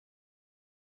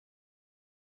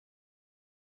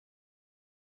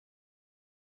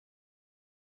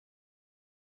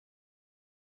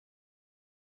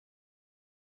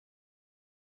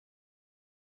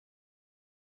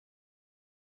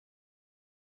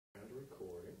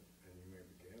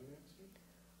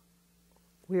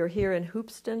We are here in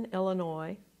Hoopeston,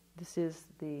 Illinois. This is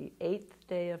the 8th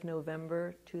day of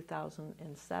November,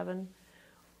 2007.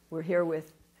 We're here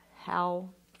with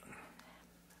Hale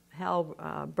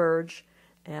Burge,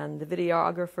 and the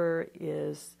videographer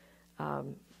is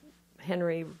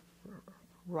Henry.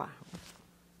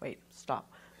 Wait,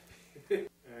 stop. And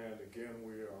again,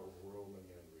 we are rolling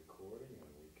and recording,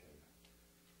 and we can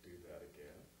do that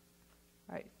again.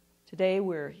 Right. Today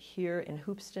we're here in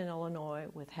Hoopeston, Illinois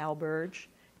with Hale Burge.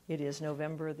 It is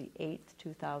November the 8th,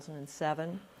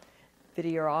 2007.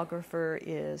 Videographer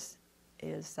is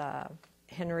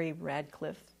Henry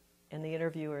Radcliffe, and the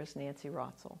interviewer is Nancy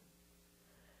Rotzel.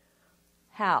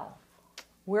 Hal,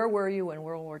 where were you when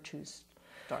World War II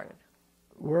started?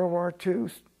 World War II,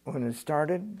 when it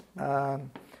started,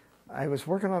 I was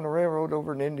working on the railroad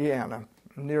over in Indiana,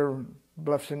 near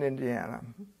Bluffton, Indiana.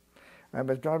 I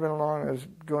was driving along. I was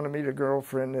going to meet a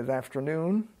girlfriend that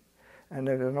afternoon, and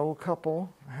then an old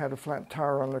couple had a flat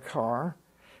tire on the car,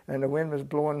 and the wind was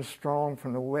blowing strong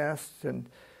from the west, and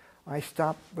I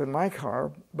stopped with my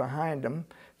car behind them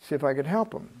to see if I could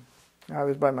help them. I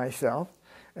was by myself,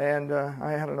 and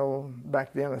I had an old,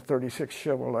 back then, a 36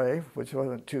 Chevrolet, which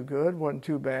wasn't too good, wasn't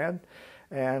too bad,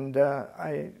 and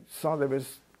I saw there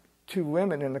was two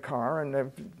women in the car, and the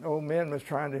old man was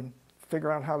trying to figure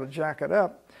out how to jack it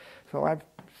up. So I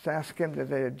asked him that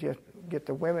they'd just get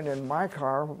the women in my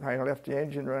car. I left the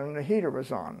engine running, the heater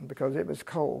was on because it was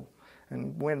cold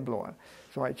and wind blowing.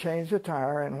 So I changed the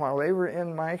tire, and while they were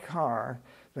in my car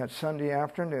that Sunday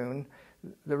afternoon,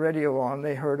 the radio on,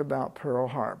 they heard about Pearl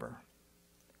Harbor.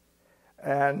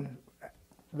 And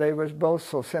they was both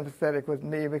so sympathetic with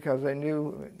me because they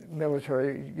knew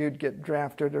military, you'd get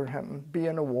drafted or be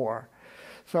in a war.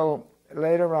 So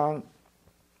later on,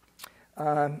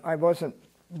 I wasn't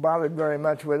bothered very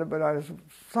much with it, but I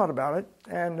thought about it,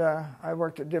 and I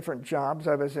worked at different jobs.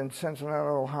 I was in Cincinnati,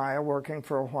 Ohio, working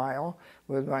for a while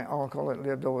with my uncle that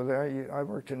lived over there. I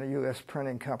worked in a U.S.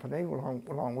 printing company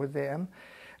along with them.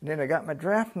 And then I got my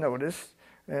draft notice,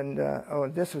 and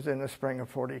this was in the spring of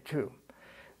 '42.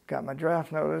 Got my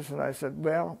draft notice, and I said,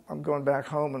 well, I'm going back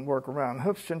home and work around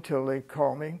Hoopeston until they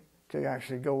call me to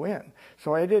actually go in.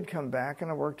 So I did come back, and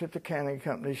I worked at the canning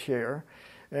company share.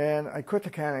 And I quit the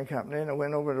canning company, and I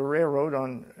went over to the railroad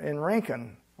in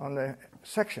Rankin on the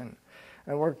section.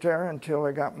 I worked there until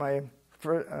I got my,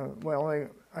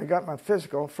 I got my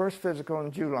physical, first physical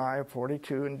in July of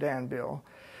 '42 in Danville.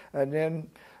 And then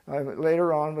I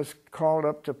later on was called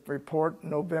up to report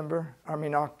October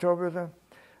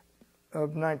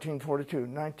of 1942.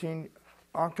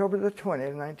 October the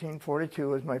 20th, 1942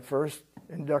 was my first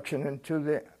induction into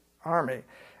the Army.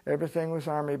 Everything was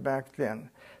Army back then.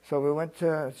 So we went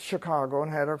to Chicago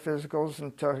and had our physicals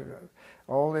and took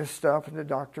all this stuff, and the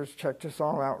doctors checked us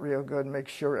all out real good and make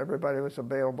sure everybody was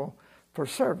available for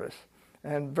service.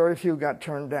 And very few got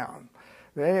turned down.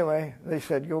 But anyway, they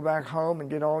said, go back home and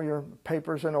get all your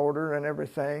papers in order and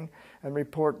everything and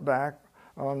report back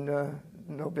on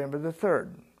November the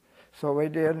 3rd. So we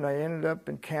did, and I ended up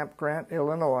in Camp Grant,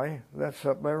 Illinois. That's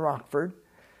up by Rockford.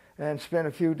 And spent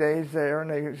a few days there,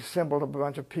 and they assembled a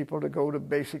bunch of people to go to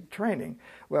basic training.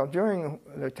 Well, during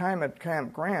the time at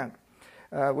Camp Grant,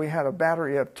 we had a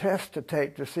battery of tests to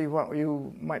take to see what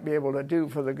you might be able to do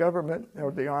for the government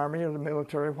or the Army or the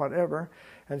military, whatever.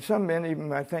 And some men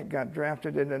even, I think, got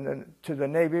drafted to the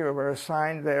Navy or were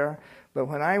assigned there. But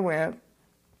when I went,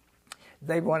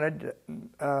 they wanted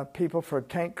people for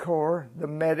Tank Corps, the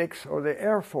medics, or the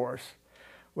Air Force.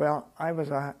 Well, I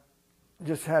was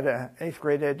just had an 8th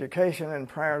grade education, and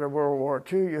prior to World War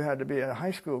II, you had to be a high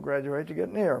school graduate to get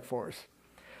in the Air Force.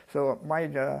 So my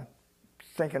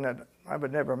thinking that I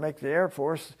would never make the Air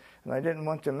Force, and I didn't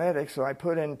want the medics, so I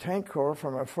put in Tank Corps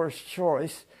for my first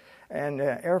choice, and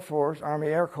Air Force, Army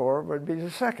Air Corps would be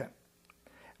the second.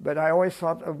 But I always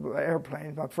thought of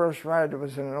airplanes. My first ride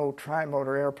was in an old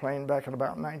tri-motor airplane back in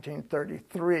about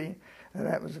 1933, and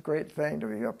that was a great thing to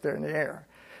be up there in the air.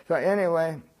 So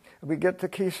anyway, we get to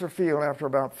Keiser Field after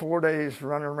about 4 days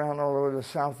running around all over the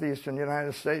southeastern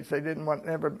United States. They didn't want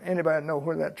anybody to know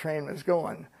where that train was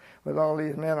going with all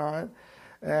these men on it.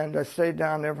 And I stayed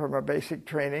down there for my basic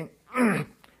training.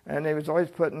 And they was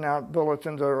always putting out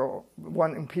bulletins or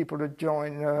wanting people to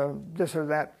join this or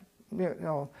that. You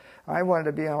know, I wanted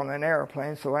to be on an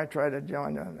airplane, so I tried to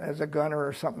join as a gunner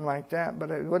or something like that.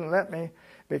 But it wouldn't let me,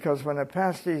 because when I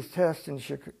passed these tests in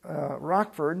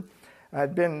Rockford,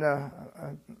 I'd been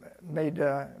made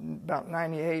about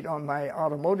 98 on my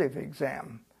automotive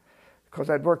exam, because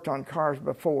I'd worked on cars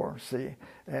before, see,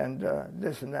 and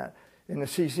this and that. In the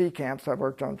CC camps, I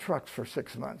worked on trucks for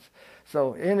 6 months.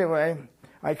 So anyway,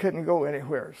 I couldn't go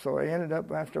anywhere. So I ended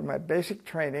up, after my basic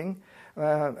training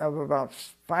of about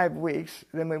 5 weeks,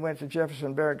 then we went to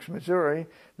Jefferson Barracks, Missouri.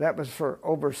 That was for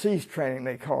overseas training,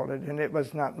 they called it, and it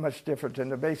was not much different than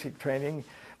the basic training,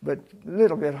 but a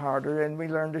little bit harder, and we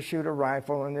learned to shoot a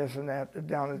rifle and this and that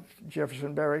down at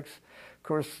Jefferson Barracks. Of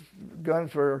course,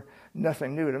 guns were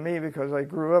nothing new to me because I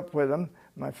grew up with them.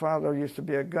 My father used to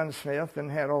be a gunsmith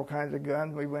and had all kinds of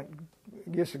guns. We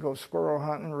used to go squirrel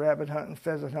hunting, rabbit hunting,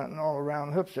 pheasant hunting all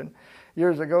around Hoopeston.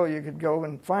 Years ago, you could go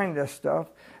and find this stuff,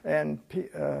 and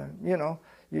you know,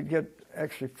 you'd get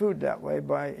extra food that way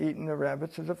by eating the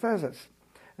rabbits or the pheasants.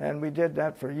 And we did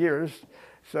that for years.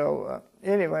 So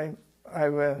anyway,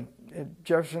 at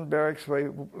Jefferson Barracks, we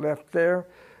left there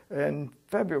in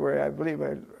February, I believe,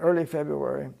 early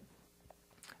February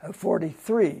of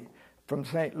 43, from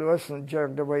St. Louis, and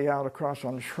jogged our way out across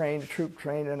on the troop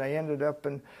train, and I ended up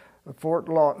in Fort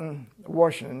Lawton,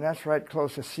 Washington. That's right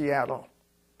close to Seattle.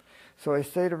 So I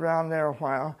stayed around there a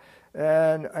while,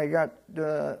 and I got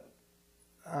a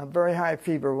very high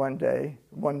fever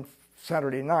one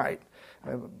Saturday night.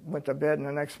 I went to bed, and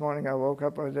the next morning I woke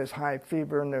up with this high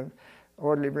fever, and the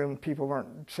orderly room people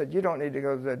said, "You don't need to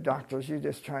go to the doctors, you're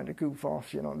just trying to goof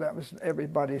off." You know, that was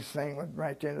everybody's thing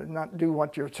right there, not do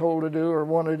what you're told to do or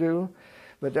want to do.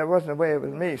 But that wasn't the way it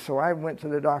was me, so I went to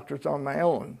the doctors on my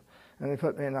own, and they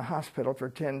put me in the hospital for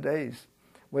 10 days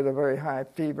with a very high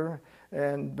fever.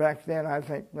 And back then, I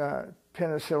think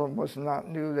penicillin was not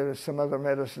new. There was some other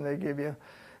medicine they give you.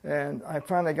 And I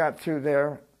finally got through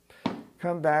there,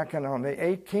 come back, and on the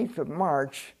 18th of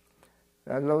March,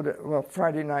 I loaded, well,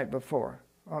 Friday night before.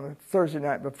 On a Thursday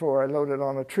night before, I loaded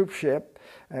on a troop ship,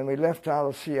 and we left out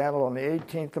of Seattle on the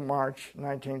 18th of March,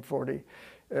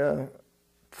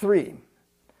 1943.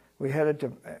 We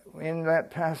headed in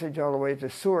that passage all the way to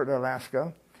Seward,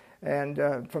 Alaska, and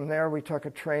from there we took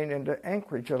a train into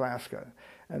Anchorage, Alaska.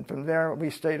 And from there we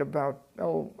stayed about,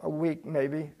 a week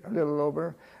maybe, a little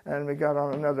over, and we got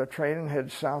on another train and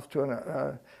headed south to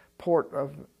a port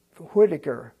of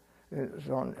Whitaker. It was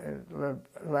on the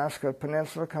Alaska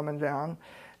Peninsula coming down,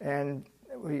 and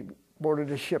we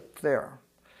boarded a ship there.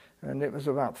 And it was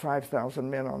about 5,000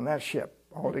 men on that ship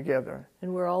altogether.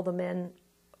 And were all the men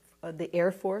the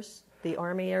Air Force, the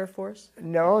Army Air Force?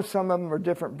 No, some of them were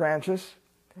different branches.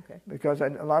 Okay. Because a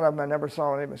lot of them I never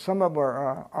saw any. Some of them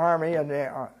were Army, and they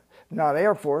are not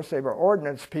Air Force. They were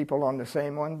ordnance people on the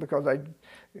same one, because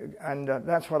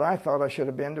that's what I thought I should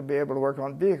have been, to be able to work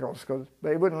on vehicles, because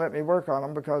they wouldn't let me work on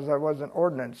them because I wasn't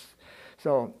ordnance.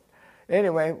 So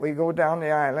anyway, we go down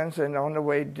the islands, and on the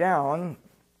way down,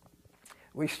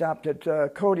 we stopped at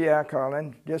Kodiak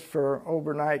Island just for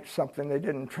overnight something. They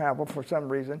didn't travel for some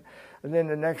reason. And then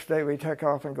the next day we take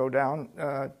off and go down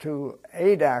to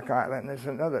Adak Island.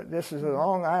 This is a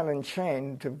long island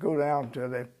chain to go down to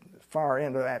the far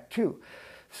end of that too.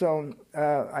 So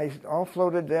I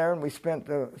offloaded there, and we spent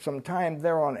some time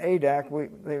there on Adak.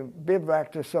 They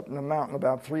bivouacked us up in the mountain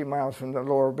about 3 miles from the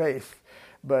lower base.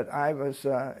 But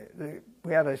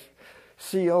we had a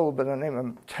CO by the name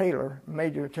of Taylor,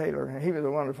 Major Taylor, and he was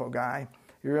a wonderful guy.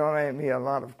 He reminded me a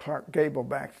lot of Clark Gable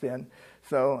back then.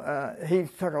 So he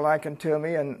took a liking to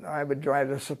me, and I would drive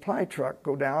the supply truck,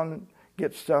 go down and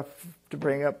get stuff to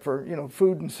bring up for,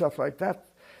 food and stuff like that,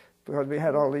 because we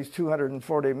had all these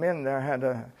 240 men there, had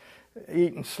to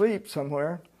eat and sleep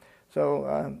somewhere.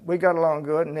 So we got along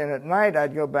good, and then at night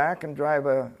I'd go back and drive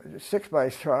a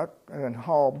 6x truck and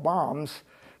haul bombs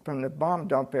from the bomb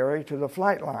dump area to the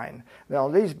flight line. Now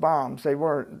these bombs, they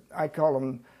would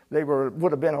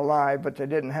have been alive, but they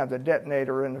didn't have the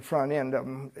detonator in the front end of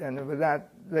them, and with that,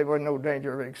 they were no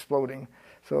danger of exploding.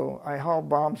 So I hauled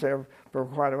bombs there for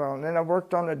quite a while, and then I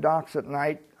worked on the docks at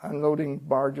night, unloading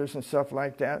barges and stuff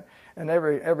like that, and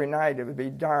every night it would be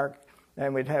dark,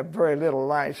 and we'd have very little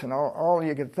lights, and all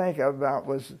you could think about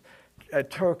was at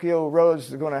Tokyo Rose,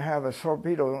 they're going to have a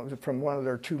torpedo from one of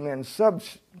their 2-man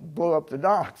subs blow up the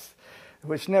docks,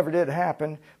 which never did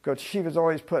happen, because she was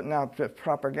always putting out the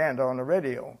propaganda on the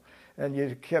radio, and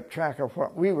you kept track of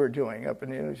what we were doing up in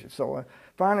the ocean. So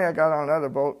finally I got on another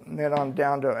boat, and then on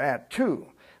down to Attu.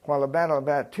 While the Battle of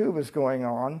Attu was going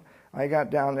on, I got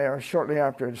down there shortly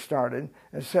after it started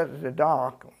and sat at the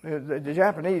dock. The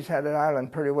Japanese had an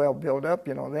island pretty well built up.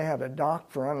 They had a dock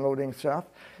for unloading stuff.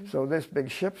 Mm-hmm. So this big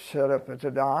ship set up at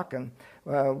the dock. And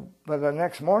but the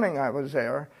next morning I was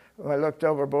there. I looked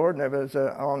overboard, and there was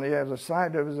on the other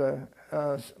side there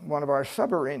was one of our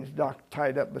submarines docked,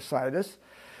 tied up beside us.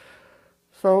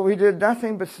 So we did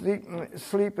nothing but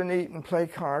sleep and eat and play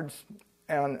cards.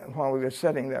 And while we were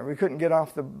sitting there, we couldn't get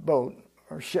off the boat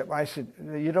or ship. I said,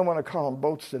 you don't want to call them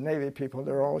boats to Navy people,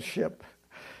 they're all ship.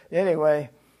 Anyway,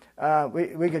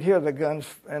 we could hear the guns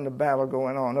and the battle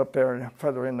going on up there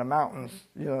further in the mountains,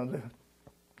 you know.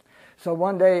 So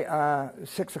one day,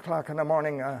 6 o'clock in the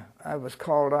morning, I was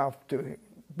called off to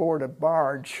board a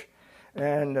barge,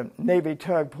 and the Navy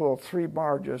tug pulled 3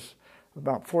 barges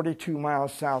about 42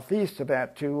 miles southeast of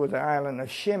that to the island of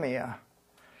Shemia.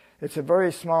 It's a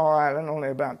very small island, only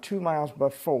about 2 miles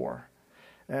before,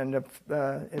 and it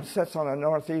sits on a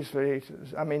northwesterly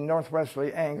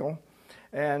angle,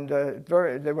 and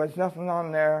there was nothing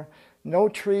on there. No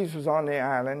trees was on the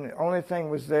island. The only thing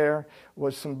was there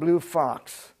was some blue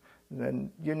fox.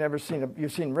 And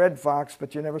you've seen red fox,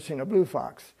 but you never seen a blue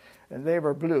fox, and they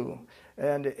were blue.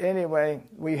 And anyway,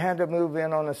 we had to move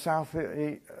in on the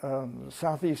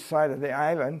southeast side of the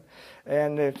island,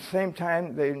 and at the same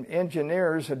time, the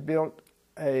engineers had built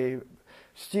a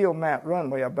steel mat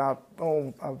runway about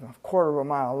a quarter of a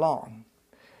mile long,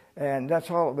 and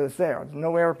that's all that was there.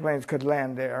 No airplanes could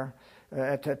land there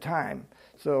at that time.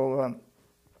 So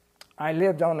I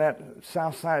lived on that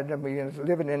south side, and we was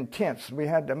living in tents. We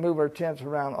had to move our tents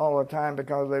around all the time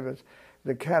because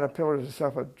the caterpillars and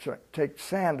stuff would take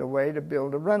sand away to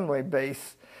build a runway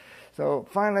base. So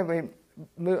finally,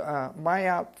 my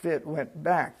outfit went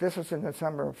back. This was in the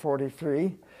summer of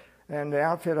 '43, and the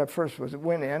outfit I first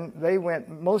went in.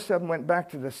 Most of them went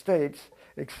back to the States,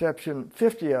 exception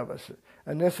 50 of us,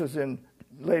 and this was in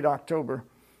late October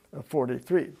of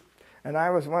 '43. And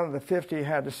I was one of the 50 who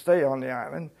had to stay on the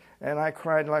island, and I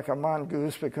cried like a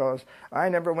mongoose because I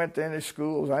never went to any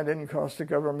schools. I didn't cost the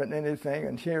government anything,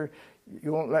 and here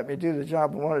you won't let me do the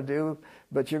job I want to do,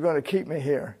 but you're going to keep me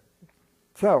here.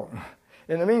 So,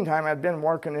 in the meantime, I'd been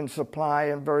working in supply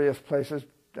in various places.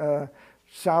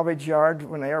 Salvage yard,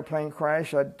 when the airplane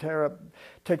crashed, I'd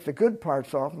take the good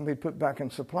parts off and be put back in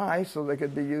supply so they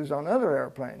could be used on other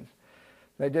airplanes.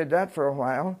 They did that for a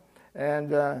while.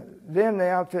 And then the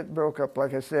outfit broke up,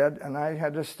 like I said, and I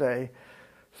had to stay.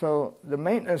 So the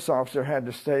maintenance officer had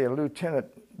to stay, a lieutenant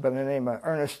by the name of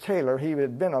Ernest Taylor. He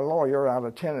had been a lawyer out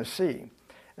of Tennessee,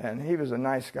 and he was a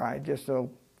nice guy, just a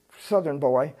southern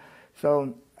boy.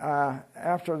 So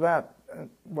after that,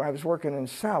 I was working in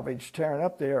salvage, tearing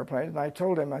up the airplanes, and I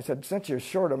told him, I said, since you're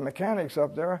short of mechanics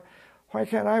up there, why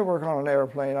can't I work on an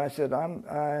airplane? I said,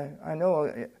 I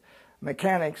know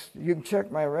mechanics. You can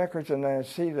check my records and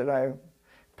see that I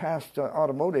passed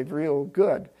automotive real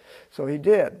good. So he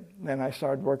did, and I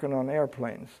started working on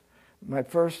airplanes. My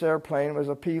first airplane was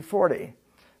a P-40,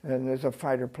 and it's a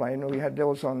fighter plane. We had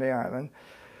those on the island,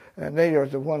 and they were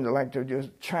the ones that like to do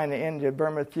China, India,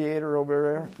 Burma theater over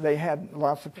there. They had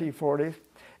lots of P-40s.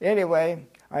 Anyway,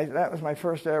 that was my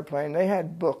first airplane. They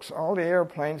had books. All the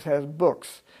airplanes has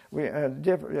books. A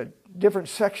different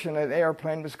section of the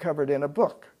airplane was covered in a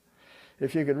book.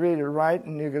 If you could read it right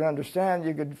and you could understand,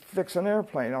 you could fix an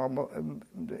airplane.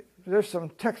 There's some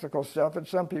technical stuff that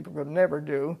some people could never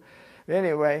do.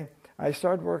 Anyway, I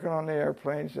started working on the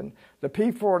airplanes, and the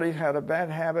P-40s had a bad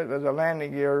habit of the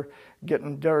landing gear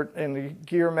getting dirt in the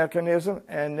gear mechanism,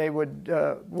 and they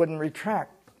wouldn't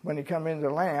retract when you come into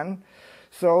land.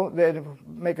 So they'd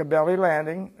make a belly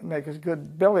landing, make a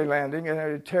good belly landing, and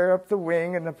they'd tear up the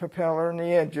wing and the propeller and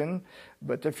the engine,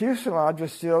 but the fuselage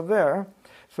was still there.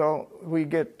 So we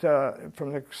get,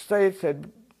 from the States,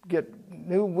 they'd get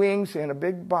new wings in a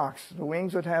big box. The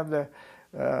wings would have the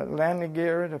landing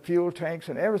gear, the fuel tanks,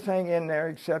 and everything in there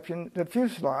except the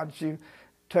fuselage. You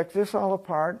took this all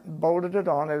apart, bolted it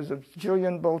on. There was a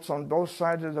jillion bolts on both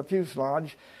sides of the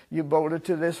fuselage. You bolted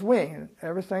to this wing.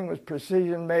 Everything was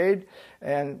precision made,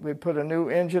 and we put a new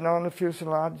engine on the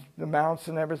fuselage, the mounts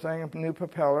and everything, a new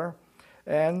propeller,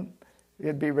 and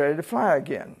it'd be ready to fly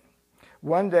again.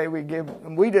 One day we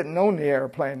didn't own the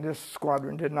airplane. This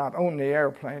squadron did not own the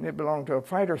airplane. It belonged to a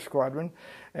fighter squadron,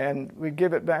 and we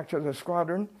give it back to the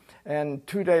squadron. And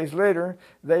 2 days later,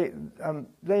 they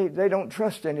don't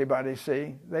trust anybody.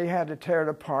 See, they had to tear it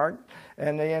apart,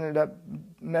 and they ended up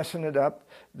messing it up.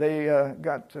 They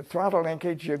got the throttle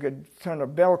linkage. You could turn a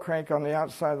bell crank on the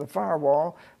outside of the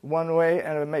firewall one way,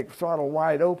 and it would make throttle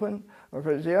wide open, or if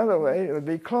it was the other way, it would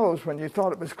be closed when you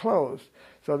thought it was closed.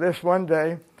 So this one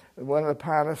day, one of the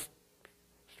pilots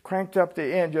cranked up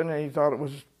the engine, and he thought it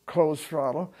was closed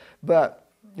throttle, but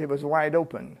it was wide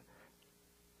open.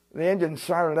 The engine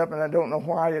started up, and I don't know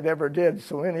why it ever did,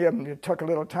 so any of them, it took a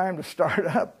little time to start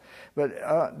up. But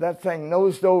that thing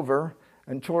nosed over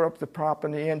and tore up the prop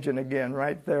and the engine again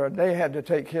right there. They had to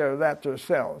take care of that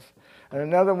themselves. And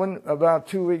another one, about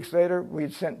 2 weeks later,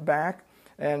 we'd sent back,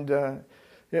 and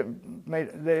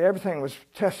everything was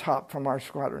test hop from our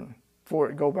squadron before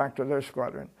it go back to their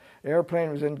squadron. The airplane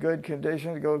was in good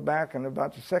condition. It goes back, and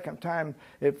about the second time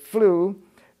it flew,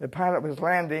 the pilot was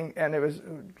landing, and it was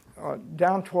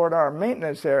down toward our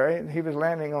maintenance area. He was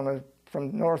landing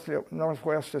from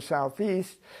northwest to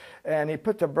southeast, and he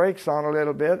put the brakes on a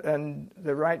little bit, and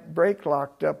the right brake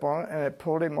locked up on it, and it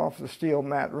pulled him off the steel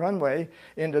mat runway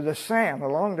into the sand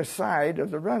along the side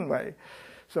of the runway.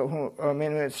 So, I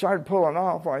mean, when it started pulling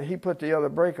off, he put the other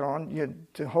brake on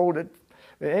to hold it.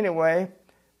 But anyway,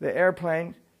 the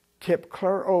airplane tipped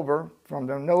clear over from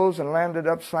the nose and landed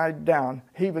upside down.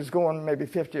 He was going maybe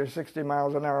 50 or 60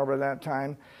 miles an hour by that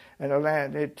time, and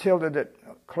it tilted it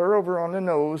clear over on the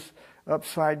nose,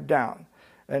 upside down.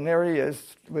 And there he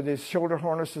is with his shoulder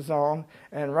harnesses on,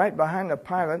 and right behind the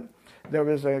pilot there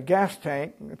was a gas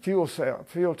tank, fuel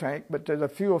tank, but there's a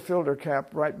fuel filter cap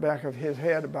right back of his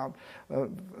head about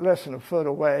less than a foot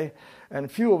away,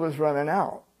 and fuel was running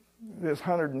out. This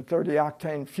 130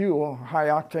 octane fuel, high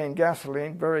octane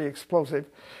gasoline, very explosive,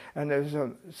 and there's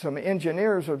some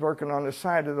engineers were working on the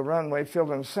side of the runway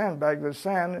filling a sandbag with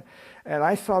sand, and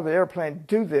I saw the airplane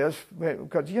do this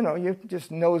because you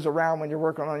just nose around when you're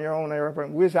working on your own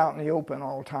airplane. We was out in the open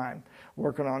all the time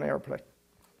working on airplane.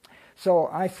 So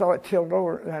I saw it tilt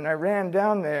over, and I ran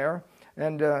down there,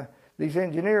 and these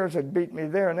engineers had beat me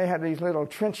there, and they had these little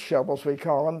trench shovels, we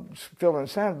call them, filling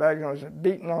sandbags, and I was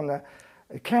beating on the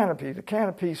canopy. The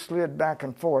canopy slid back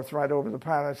and forth right over the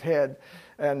pilot's head.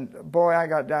 And boy, I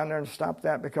got down there and stopped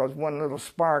that, because one little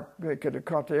spark could have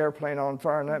caught the airplane on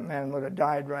fire, and that man would have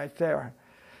died right there.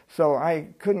 So I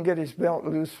couldn't get his belt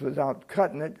loose without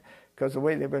cutting it, because the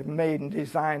way they were made and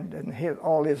designed and hit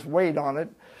all his weight on it.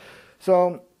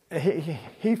 So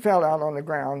he fell out on the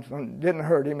ground, and didn't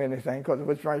hurt him anything, because it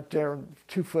was right there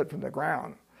 2 foot from the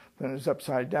ground. And it was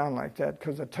upside down like that,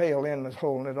 because the tail end was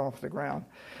holding it off the ground.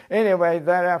 Anyway,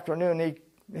 that afternoon,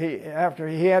 after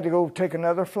he had to go take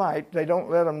another flight. They don't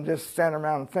let him just stand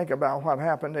around and think about what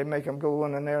happened. They make him go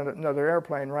in another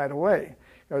airplane right away,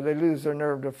 or they lose their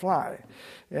nerve to fly.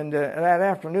 And that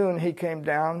afternoon, he came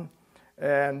down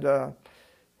and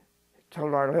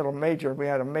told our little major. We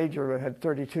had a major who had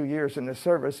 32 years in the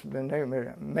service. The name was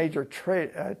Major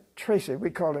Tracy. We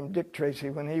called him Dick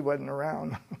Tracy when he wasn't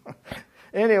around.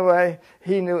 Anyway,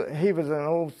 he knew he was an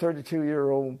old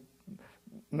 32-year-old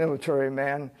military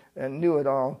man and knew it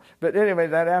all. But anyway,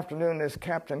 that afternoon, this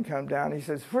captain come down. He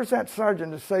says, "Where's that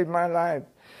sergeant that saved my life?"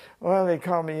 Well, they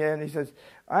called me in. He says,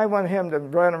 "I want him to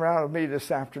run around with me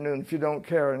this afternoon if you don't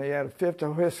care." And he had a fifth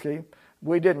of whiskey.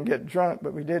 We didn't get drunk,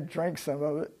 but we did drink some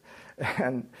of it.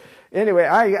 And anyway,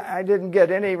 I didn't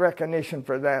get any recognition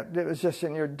for that. It was just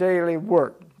in your daily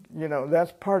work.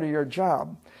 That's part of your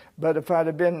job. But if I'd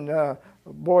have been a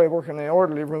boy working in the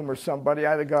orderly room or somebody,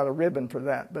 I'd have got a ribbon for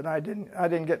that. But I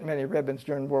didn't get many ribbons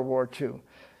during World War II.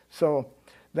 So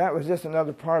that was just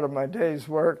another part of my day's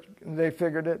work. They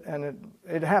figured it, and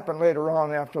it happened later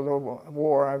on after the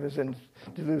war. I was in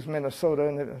Duluth, Minnesota,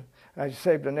 and I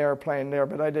saved an airplane there,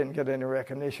 but I didn't get any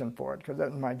recognition for it because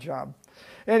that was my job.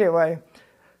 Anyway,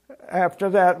 after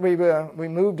that, we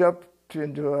moved up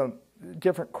into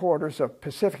different quarters of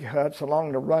Pacific huts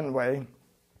along the runway.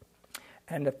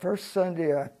 And the first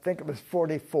Sunday, I think it was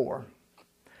 44,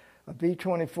 a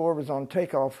B-24 was on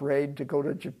takeoff raid to go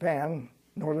to Japan,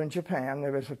 northern Japan.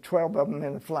 There was 12 of them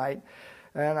in the flight.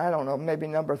 And I don't know, maybe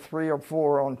number 3 or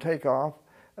 4 on takeoff.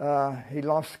 He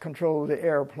lost control of the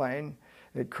airplane.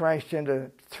 It crashed into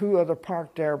 2 other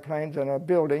parked airplanes in a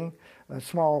building, a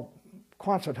small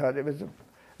Quonset hut. It was an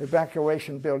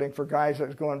evacuation building for guys that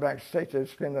was going back to state to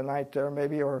spend the night there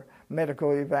maybe, or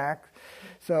medical evac.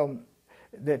 So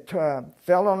that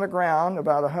fell on the ground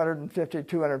about 150,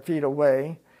 200 feet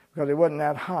away, because it wasn't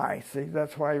that high. See,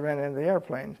 that's why he ran into the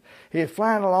airplanes. He was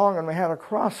flying along, and we had a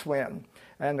crosswind.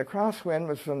 And the crosswind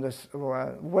was from the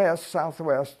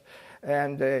southwest.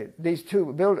 And these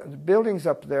 2 buildings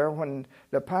up there, when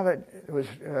the pilot was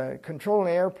controlling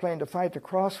the airplane to fight the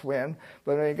crosswind,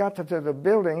 but when he got to the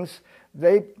buildings,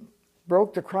 they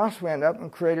broke the crosswind up and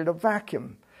created a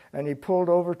vacuum. And he pulled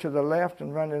over to the left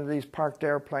and ran into these parked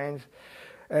airplanes.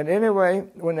 And anyway,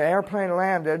 when the airplane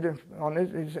landed,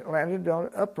 it landed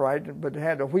upright, but it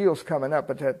had the wheels coming up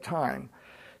at that time.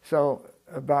 So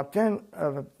about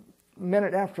a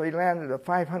minute after he landed, a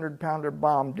 500-pounder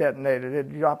bomb detonated.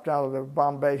 It dropped out of the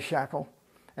Bombay shackle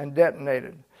and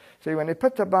detonated. See, when they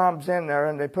put the bombs in there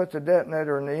and they put the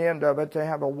detonator in the end of it, they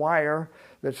have a wire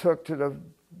that's hooked to the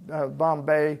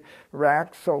Bombay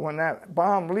rack. So when that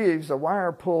bomb leaves, the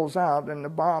wire pulls out and the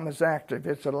bomb is active.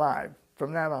 It's alive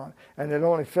from that on. And it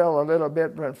only fell a little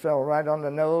bit, but it fell right on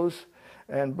the nose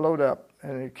and blowed up.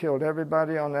 And it killed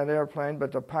everybody on that airplane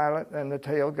but the pilot and the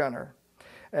tail gunner.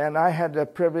 And I had the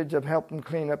privilege of helping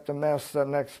clean up the mess the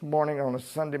next morning on a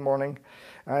Sunday morning.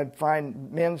 I'd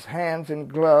find men's hands in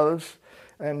gloves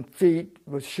and feet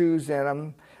with shoes in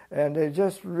them. And they're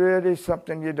just really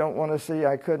something you don't want to see.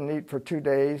 I couldn't eat for 2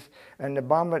 days. And the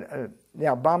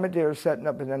bombardier setting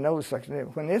up in the nose section.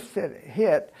 When this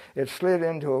hit, it slid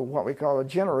into what we call a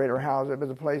generator house. It was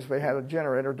a place we had a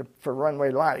generator for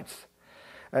runway lights.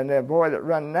 And the boy that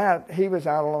run that, he was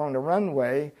out along the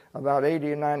runway about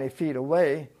 80 or 90 feet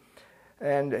away.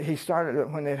 And he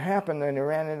started, when it happened and he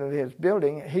ran into his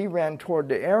building, he ran toward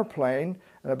the airplane.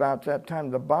 And about that time,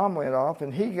 the bomb went off,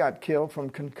 and he got killed from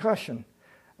concussion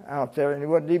out there, and he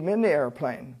wasn't even in the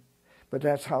airplane. But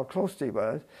that's how close he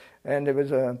was. And there was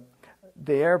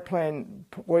the airplane,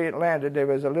 where it landed, there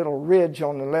was a little ridge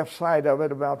on the left side of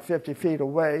it about 50 feet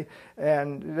away,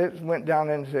 and it went down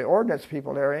into the ordnance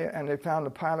people area, and they found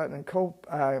the pilot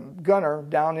and gunner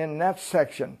down in that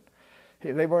section.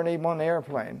 They weren't even on the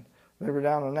airplane. They were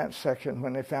down in that section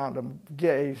when they found them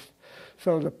gazed.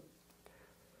 So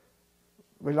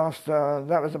we lost,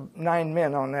 that was 9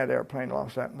 men on that airplane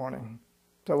lost that morning.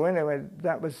 So anyway,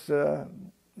 that was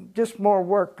just more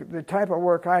work, the type of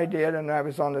work I did, and I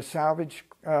was on the salvage,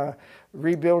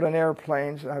 rebuilding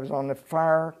airplanes. I was on the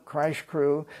fire crash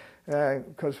crew,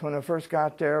 because when I first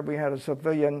got there, we had a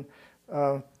civilian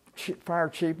fire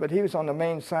chief, but he was on the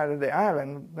main side of the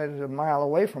island, but it was a mile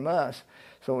away from us.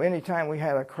 So anytime we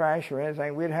had a crash or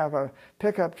anything, we'd have a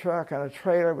pickup truck and a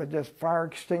trailer with just fire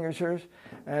extinguishers,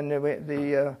 and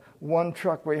the one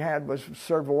truck we had was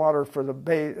serve water for the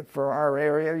bay, for our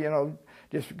area, you know,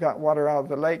 just got water out of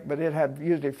the lake, but it had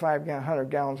usually 500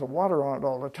 gallons of water on it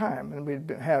all the time, and we'd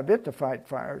have it to fight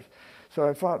fires. So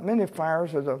I fought many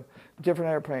fires of the different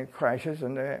airplane crashes,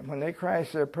 and when they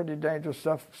crash, they're pretty dangerous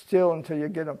stuff still until you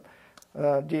get them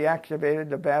deactivated,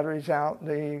 the batteries out,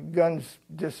 the guns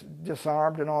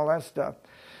disarmed, and all that stuff.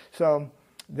 So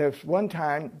there's one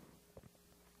time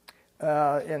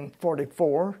in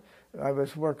 '44, I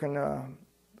was working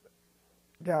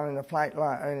down in the flight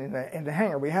line in the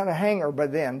hangar. We had a hangar by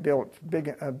then built,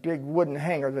 a big wooden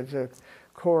hangar that the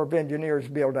Corps of Engineers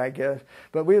built, I guess.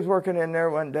 But we was working in there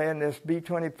one day, and this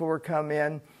B-24 come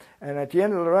in, and at the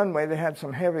end of the runway, they had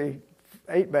some heavy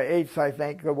 8x8s, I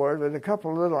think it was, with a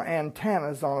couple of little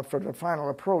antennas on it for the final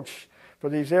approach for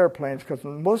these airplanes, because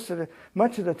much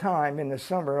of the time in the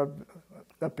summer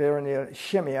up there in the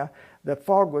Shemya, the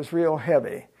fog was real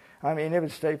heavy. I mean, it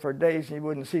would stay for days and you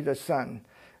wouldn't see the sun.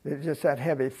 It was just that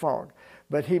heavy fog.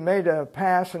 But he made a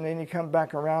pass, and then he come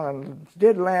back around and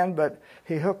did land, but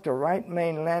he hooked the right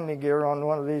main landing gear on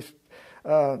one of these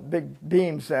big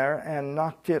beams there and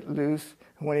knocked it loose.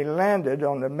 When he landed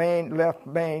on the left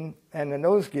main and the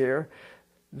nose gear,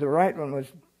 the right one was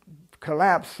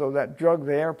collapsed, so that drug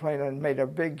the airplane and made a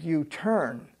big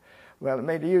U-turn. Well, it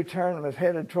made a U-turn and was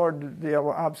headed toward the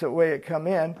opposite way it come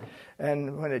in,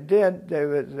 and when it did,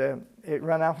 it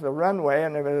ran off the runway,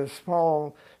 and there was a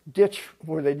small ditch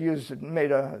where they'd used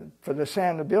for the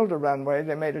sand to build a runway.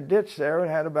 They made a ditch there. It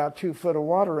had about 2 foot of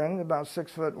water in it, about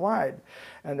 6 foot wide,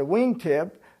 and the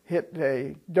wingtip hit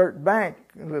a dirt bank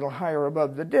a little higher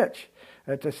above the ditch.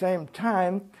 At the same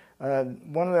time,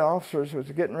 one of the officers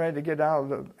was getting ready to get out of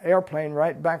the airplane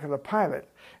right back of the pilot,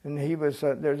 and he was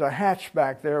there's a hatch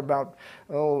back there about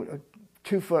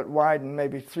 2 foot wide and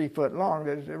maybe 3 foot long.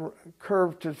 There's a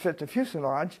curve to fit the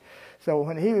fuselage. So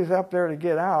when he was up there to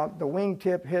get out, the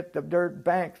wingtip hit the dirt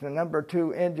bank. The number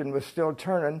 2 engine was still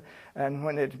turning, and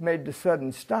when it made the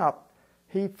sudden stop,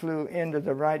 he flew into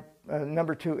the right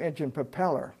number 2 engine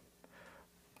propeller.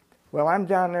 Well, I'm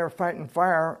down there fighting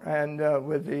fire, and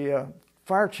with the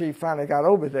fire chief finally got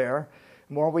over there.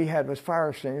 And all we had was fire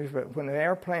extinguishers, but when the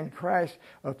airplane crashed,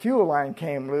 a fuel line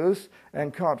came loose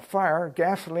and caught fire.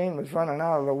 Gasoline was running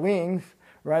out of the wings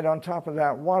right on top of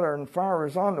that water, and fire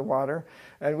was on the water,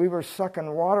 and we were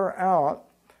sucking water out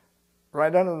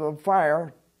right under the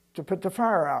fire to put the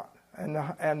fire out. And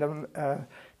the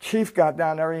chief got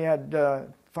down there. He had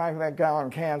 5-gallon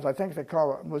cans. I think they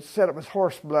said it was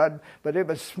horse blood, but it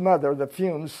would smother the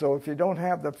fumes. So if you don't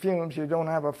have the fumes, you don't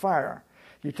have a fire.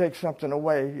 You take something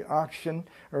away, oxygen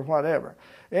or whatever.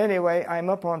 Anyway, I'm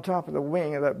up on top of the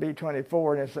wing of that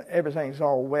B-24, and everything's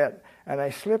all wet. And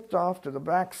I slipped off to the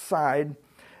back side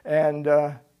and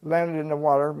landed in the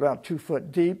water about 2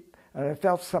 foot deep. And I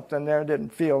felt something there didn't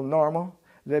feel normal.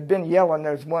 They'd been yelling,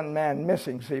 "There's one man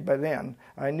missing," see, by then.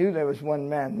 I knew there was one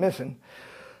man missing.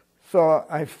 So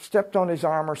I stepped on his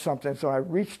arm or something, so I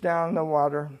reached down in the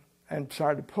water and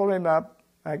started to pull him up.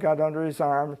 I got under his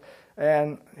arm,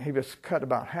 and he was cut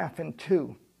about half in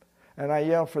two. And I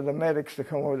yelled for the medics to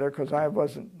come over there because I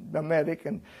wasn't the medic,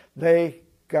 and they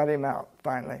got him out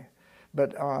finally.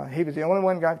 But he was the only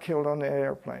one got killed on the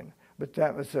airplane. But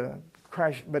that was a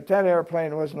crash. But that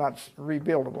airplane was not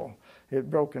rebuildable. It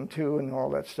broke in two and all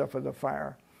that stuff with the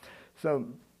fire. So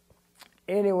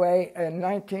anyway, in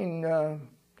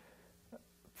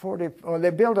 1940,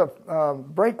 they built a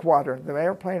breakwater. The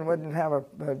airplane wouldn't have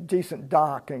a decent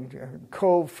dock and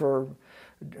cove for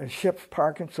ships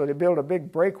parking, so they built a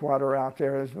big breakwater out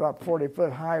there. It's about 40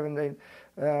 foot high, and they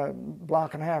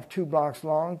block and a half, 2 blocks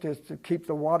long, just to keep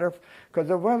the water, because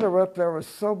the weather up there was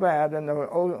so bad, and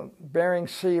the Bering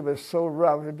Sea was so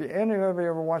rough. If any of you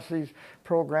ever watch these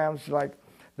programs like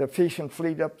the Fishing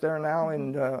Fleet up there now,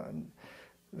 and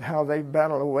how they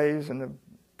battle the waves in the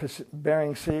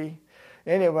Bering Sea.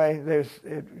 Anyway, there's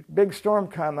a big storm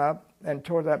come up and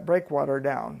tore that breakwater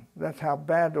down. That's how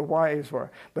bad the waves were.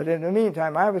 But in the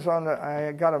meantime, I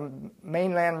got a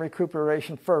mainland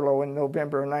recuperation furlough in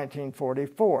November of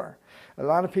 1944. A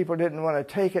lot of people didn't want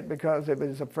to take it because it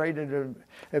was afraid it would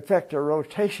affect their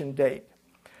rotation date.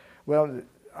 Well,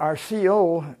 our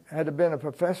CO had been a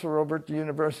professor over at the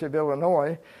University of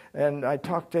Illinois, and I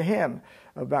talked to him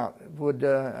about,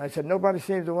 I said, nobody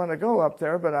seems to want to go up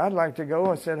there, but I'd like to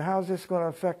go. I said, how's this going to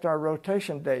affect our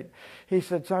rotation date? He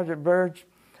said, Sergeant Burge,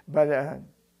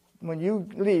 when you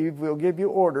leave, we'll give you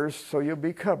orders, so you'll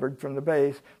be covered from the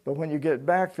base, but when you get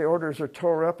back, the orders are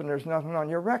tore up and there's nothing on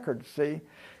your record, see?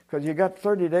 Because you got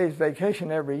 30 days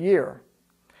vacation every year.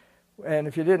 And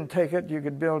if you didn't take it, you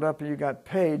could build up and you got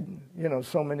paid,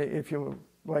 so many,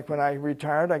 like when I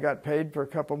retired, I got paid for a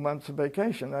couple months of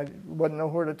vacation. I wouldn't know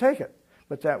where to take it,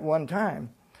 but that one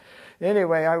time.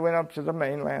 Anyway, I went up to the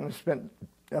mainland and spent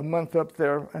a month up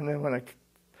there, and then when I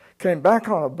came back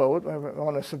on a boat,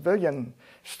 on a civilian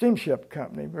steamship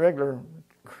company, regular,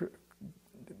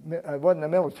 it wasn't the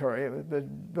military,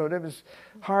 but it was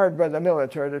hired by the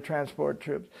military to transport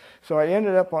troops. So I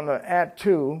ended up on the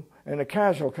AT-2 in a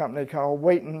casual company called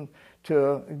waiting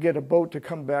to get a boat to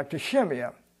come back to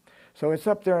Shemya. So it's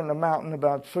up there in the mountain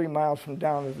about 3 miles from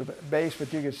down to the base,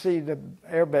 but you can see the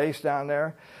air base down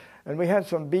there. And we had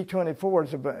some B-24s,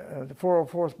 the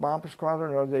 404th Bomber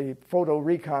Squadron, or the Photo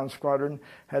Recon Squadron,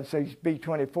 had these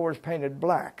B-24s painted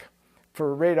black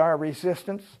for radar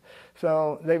resistance.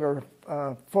 So they were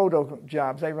photo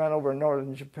jobs. They run over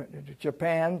northern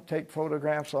Japan, take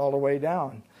photographs all the way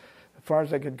down, as far as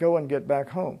they could go and get back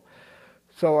home.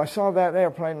 So I saw that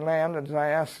airplane land, and I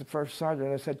asked the first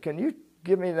sergeant, I said, can you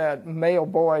give me that male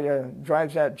boy that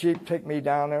drives that Jeep, take me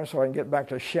down there so I can get back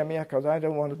to Shemya, because I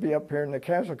don't want to be up here in the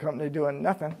casual company doing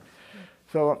nothing.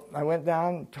 So I went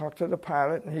down and talked to the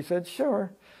pilot, and he said,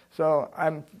 sure. So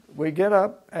we get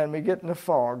up, and we get in the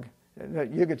fog.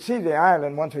 You could see the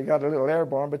island once we got a little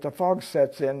airborne, but the fog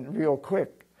sets in real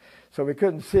quick. So we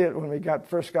couldn't see it when we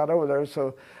first got over there.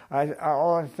 So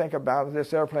all I think about is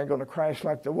this airplane going to crash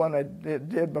like the one it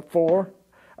did before.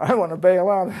 I want to bail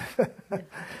out.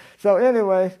 So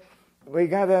anyway, we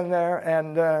got in there,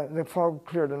 and the fog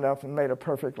cleared enough and made a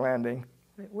perfect landing.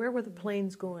 Where were the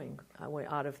planes going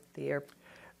out of the airport?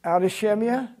 Out of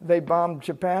Shemya, they bombed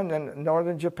Japan and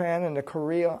northern Japan and the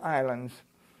Korea Islands.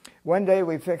 One day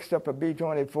we fixed up a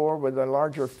B-24 with the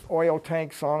larger oil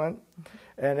tanks on it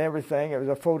and everything. It was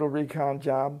a photo recon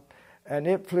job, and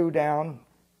it flew down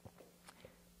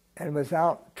and was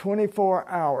out 24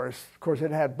 hours. Of course, it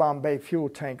had Bombay fuel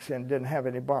tanks in, didn't have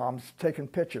any bombs, taking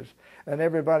pictures. And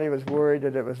everybody was worried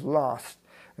that it was lost.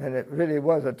 And it really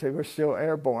wasn't. They were still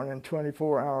airborne in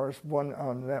 24 hours,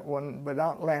 one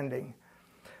without landing.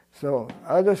 So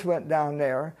others went down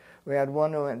there. We had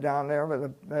one who went down there,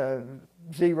 but the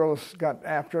Zeros got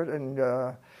after it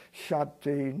and shot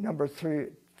the number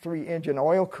three engine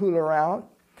oil cooler out.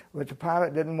 But the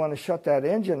pilot didn't want to shut that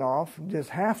engine off, just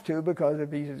have to, because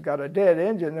if he's got a dead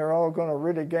engine, they're all going to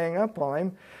really gang up on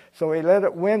him. So he let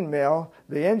it windmill.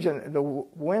 The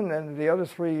wind and the other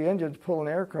 3 engines pulling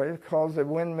aircraft caused the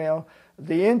windmill.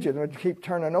 The engine would keep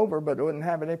turning over, but it wouldn't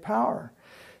have any power.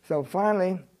 So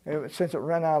finally, since it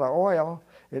ran out of oil,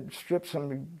 it stripped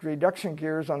some reduction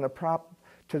gears on the prop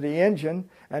to the engine,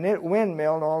 and it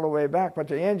windmilled all the way back, but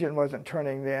the engine wasn't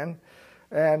turning then.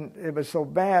 And it was so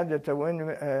bad that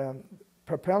the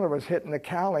propeller was hitting the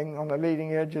cowling on the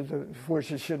leading edges,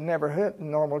 which it should never hit in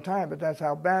normal time, but that's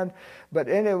how bad. But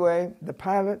anyway, the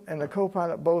pilot and the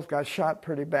co-pilot both got shot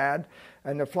pretty bad,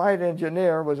 and the flight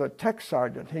engineer was a tech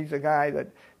sergeant. He's a guy that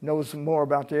knows more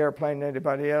about the airplane than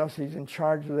anybody else. He's in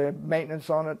charge of the maintenance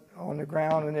on it, on the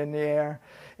ground and in the air.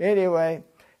 Anyway,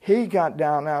 he got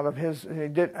down out of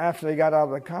after they got out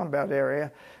of the combat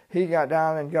area, he got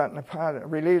down and got in the pilot,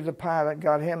 relieved the pilot,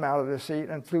 got him out of the seat,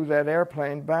 and flew that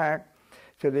airplane back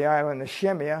to the island of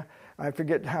Shemya. I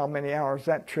forget how many hours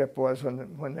that trip was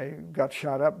when they got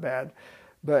shot up bad.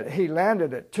 But he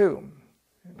landed it too.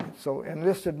 So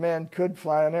enlisted men could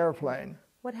fly an airplane.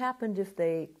 What happened if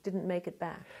they didn't make it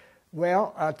back?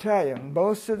 Well, I'll tell you,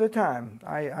 most of the time,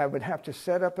 I would have to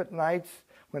set up at nights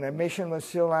when a mission was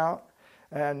still out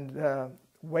and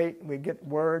wait. We'd get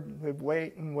word, we'd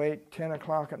wait and wait, 10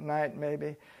 o'clock at night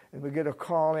maybe, and we'd get a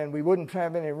call in. We wouldn't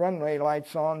have any runway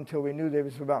lights on until we knew they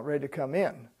was about ready to come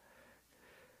in.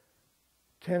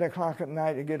 10 o'clock at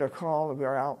night, you get a call, we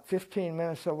were out 15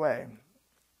 minutes away,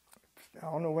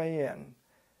 on the way in.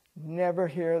 Never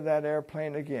hear that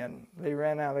airplane again. They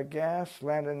ran out of gas,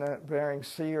 landed in the Bering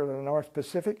Sea or the North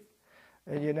Pacific,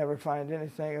 and you never find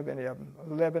anything of any of them.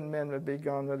 11 men would be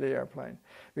gone with the airplane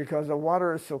because the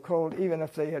water is so cold. Even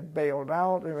if they had bailed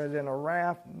out or was in a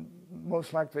raft,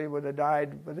 most likely would have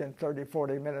died within 30,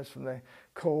 40 minutes from the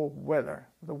cold weather.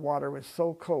 The water was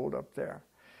so cold up there.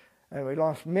 And we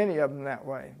lost many of them that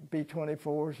way,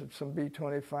 B-24s and some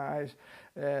B-25s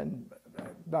and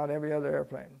about every other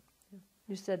airplane.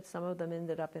 You said some of them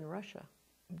ended up in Russia.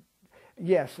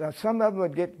 Yes, some of them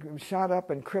would get shot up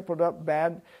and crippled up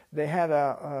bad. They had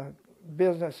a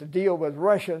business, a deal with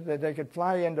Russia that they could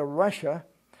fly into Russia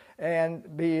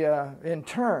and be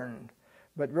interned.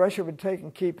 But Russia would take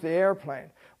and keep the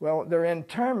airplane. Well, their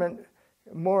internment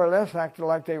more or less acted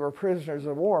like they were prisoners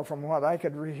of war from what I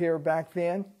could hear back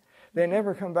then. They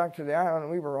never come back to the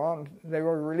island we were on. They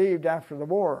were relieved after the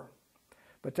war.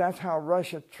 But that's how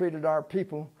Russia treated our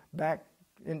people back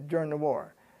during the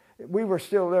war. We were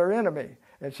still their enemy.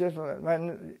 It's just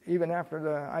even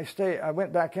after I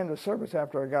went back into service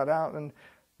after I got out and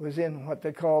was in what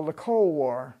they call the Cold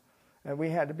War. And we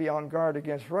had to be on guard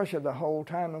against Russia the whole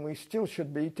time, and we still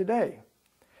should be today.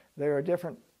 They're a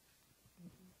different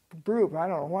group. I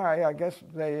don't know why. I guess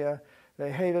they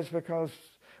hate us because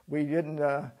we didn't...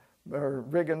 or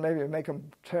Reagan maybe make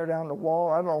them tear down the wall.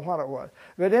 I don't know what it was.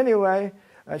 But anyway,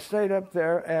 I stayed up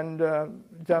there and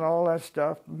done all that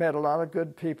stuff, met a lot of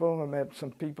good people. I met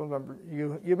some people.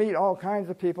 You meet all kinds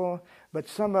of people, but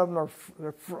some of them are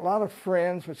a lot of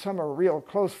friends, but some are real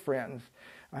close friends.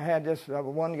 I had this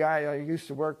one guy I used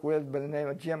to work with by the name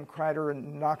of Jim Kreider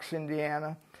in Knox,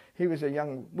 Indiana. He was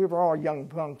we were all young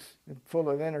punks, full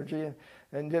of energy,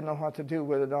 and didn't know what to do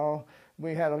with it all.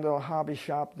 We had a little hobby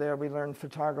shop there. We learned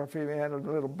photography. We had a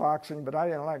little boxing, but I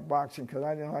didn't like boxing because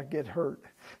I didn't like to get hurt.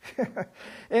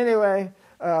 Anyway,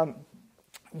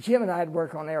 Jim and I had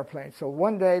worked on airplanes. So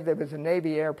one day there was a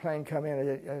Navy airplane come in,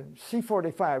 a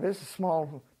C-45. This is a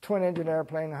small twin-engine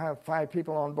airplane. I have 5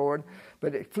 people on board,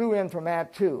 but it flew in from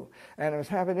Attu, and it was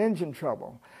having engine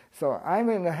trouble. So I'm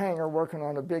in the hangar working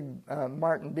on a big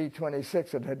Martin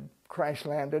B-26 that had crash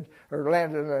landed, or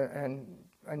landed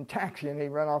and taxi, and he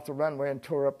ran off the runway and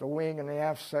tore up the wing and the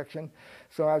aft section.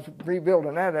 So I was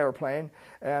rebuilding that airplane,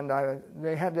 and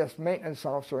they had this maintenance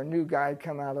officer, a new guy,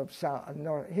 come out of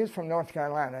he's from North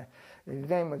Carolina. His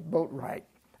name was Boatwright.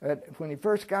 When he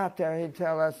first got there, he'd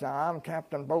tell us, I'm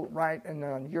Captain Boatwright,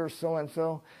 and you're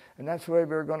so-and-so, and that's the way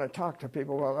we were going to talk to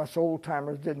people. Well, us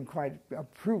old-timers didn't quite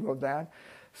approve of that.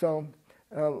 So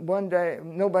one day,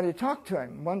 nobody talked to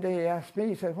him. One day he asked me,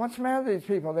 he said, what's the matter with these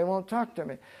people? They won't talk to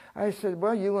me. I said,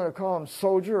 well, you want to call them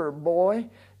soldier or boy?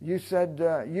 You said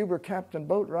you were Captain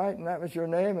Boatwright, and that was your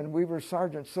name, and we were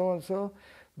Sergeant so-and-so,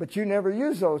 but you never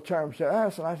used those terms to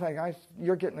us, and I think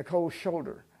you're getting a cold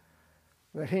shoulder.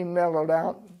 But he mellowed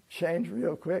out, changed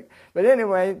real quick. But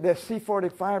anyway, the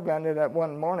C-45 landed that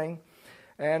one morning,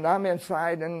 and I'm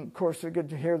inside, and of course we get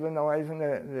to hear the noise, and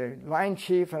the line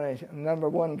chief and a number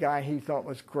 1 guy he thought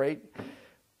was great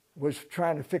was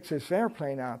trying to fix this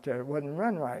airplane out there. It wouldn't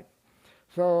run right.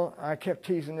 So I kept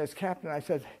teasing this captain. I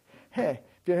said, hey,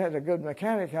 if you had a good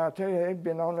mechanic out there, they'd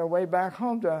been on their way back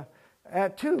home to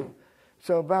Attu.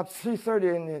 So about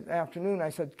 3:30 in the afternoon, I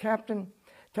said, Captain,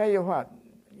 tell you what,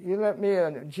 you let me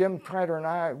and Jim Kreider and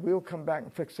I, we'll come back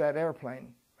and fix that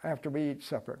airplane after we eat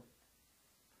supper.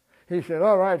 He said,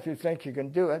 all right, if you think you can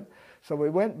do it. So we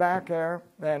went back there,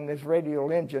 and this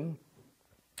radial engine,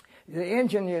 the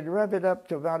engine, you'd rev it up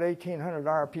to about 1,800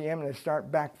 RPM and it'd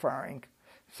start backfiring,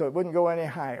 so it wouldn't go any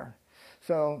higher.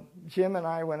 So Jim and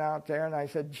I went out there, and I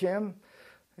said, Jim,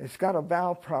 it's got a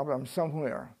valve problem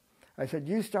somewhere. I said,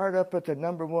 you start up at the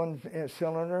number 1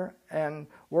 cylinder and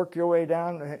work your way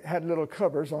down. It had little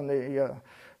covers on the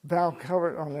valve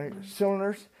cover on the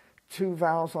cylinders, 2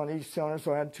 valves on each cylinder,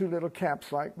 so I had 2 little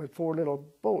caps like with 4 little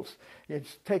bolts. You'd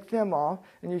take them off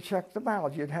and you check the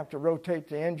valves. You'd have to rotate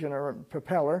the engine or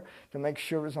propeller to make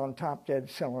sure it was on top dead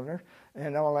cylinder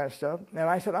and all that stuff. And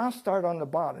I said, I'll start on the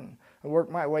bottom and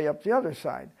work my way up the other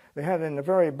side. They had in the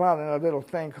very bottom a little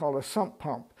thing called a sump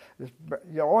pump.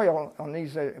 The oil on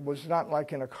these was not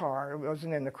like in a car. It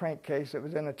wasn't in the crankcase. It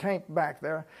was in a tank back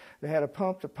there. They had a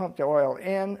pump to pump the oil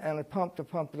in and a pump to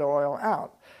pump the oil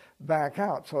out, back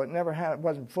out. So it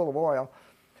wasn't full of oil.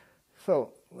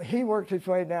 So he worked his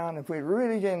way down. If we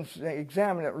really didn't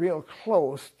examine it real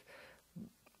close,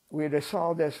 we'd have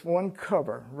saw this one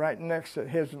cover right next to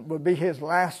his, would be his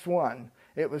last one.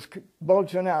 It was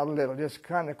bulging out a little, just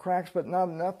kind of cracks, but not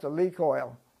enough to leak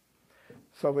oil.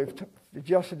 So we've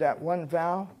adjusted that one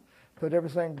valve, put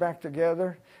everything back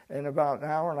together in about an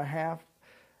hour and a half,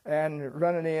 and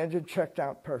running the engine, checked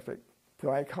out perfect.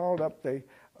 So I called up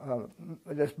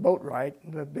this boatwright,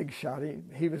 the big shot.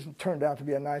 He turned out to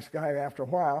be a nice guy after a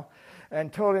while,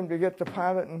 and told him to get the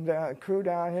pilot and crew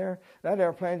down here. That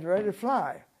airplane's ready to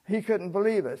fly. He couldn't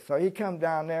believe it, so he come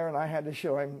down there, and I had to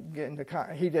show him getting the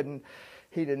car. He didn't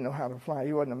know how to fly.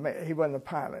 He wasn't a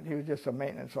pilot. He was just a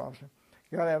maintenance officer.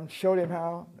 Got him, showed him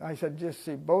how. I said, just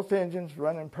see both engines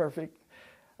running perfect.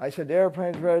 I said, the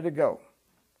airplane's ready to go.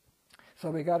 So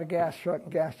we got a gas truck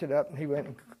and gassed it up, and he went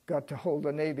and got to hold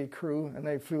the Navy crew, and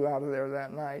they flew out of there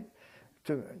that night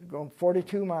to go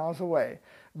 42 miles away.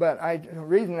 But the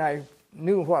reason I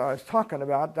knew what I was talking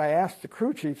about, I asked the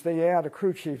crew chief. They had a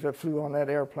crew chief that flew on that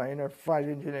airplane, a flight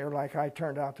engineer like I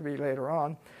turned out to be later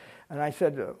on. And I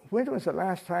said, when was the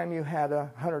last time you had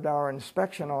a 100-hour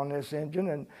inspection on this engine?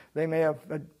 And they may have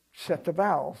set the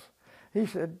valves. He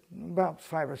said, about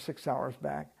 5 or 6 hours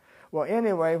back. Well,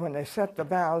 anyway, when they set the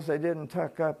valves, they didn't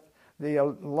tuck up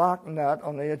the lock nut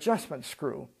on the adjustment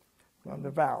screw on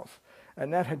the valves.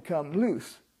 And that had come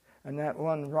loose. And that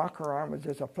one rocker arm was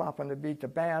just a flopping to beat the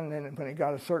band. And when it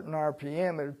got a certain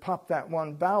RPM, it would pop that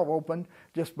one valve open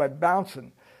just by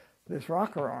bouncing this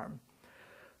rocker arm.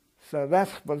 So that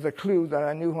was a clue that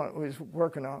I knew what I was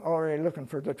working on, already looking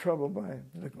for the trouble by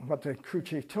what the crew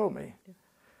chief told me.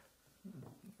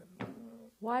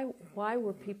 Why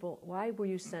were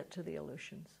you sent to the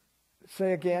Aleutians?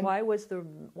 Say again?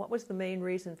 What was the main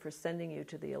reason for sending you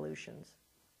to the Aleutians?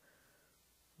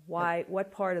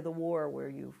 What part of the war were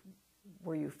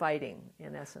you fighting,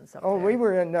 in essence, up there? We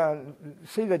were in,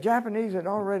 see, the Japanese had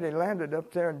already landed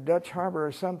up there in Dutch Harbor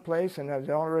or someplace, and was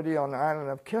already on the island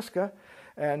of Kiska.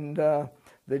 And the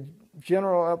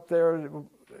general up there,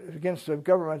 against the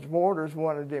government's orders,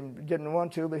 didn't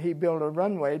want to, but he built a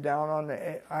runway down on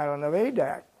the island of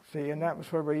Adak. See, and that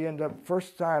was where we ended up,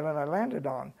 first island I landed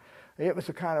on. It was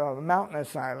a kind of a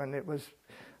mountainous island. It was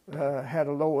had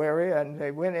a low area, and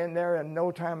they went in there in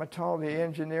no time at all. The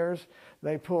engineers,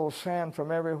 they pulled sand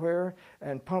from everywhere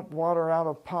and pumped water out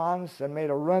of ponds and made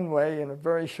a runway in a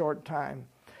very short time.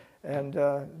 And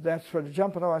that's for the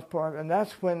jumping off point, and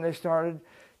that's when they started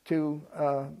to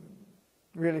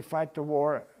really fight the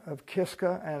war of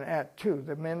Kiska and Attu.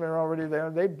 The men were already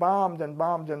there. They bombed and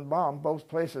bombed and bombed both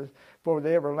places before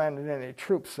they ever landed any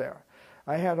troops there.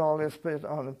 I had all this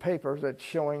on the paper that's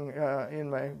showing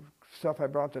in my stuff I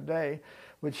brought today,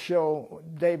 would show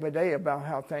day by day about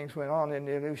how things went on in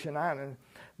the Aleutian Islands.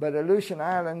 But Aleutian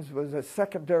Islands was a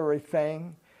secondary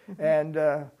thing, and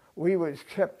we was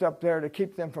kept up there to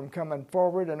keep them from coming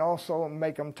forward and also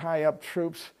make them tie up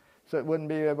troops so it wouldn't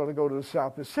be able to go to the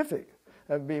South Pacific.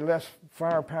 There'd be less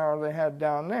firepower they had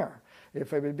down there if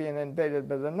they were being invaded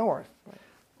by the North.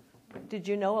 Did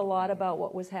you know a lot about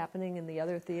what was happening in the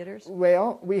other theaters?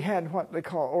 Well, we had what they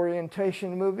call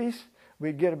orientation movies.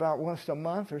 We'd get about once a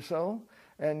month or so,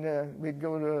 and we'd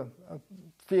go to a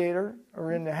theater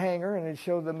or in the hangar, and they'd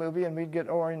show the movie, and we'd get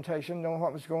orientation, know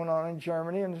what was going on in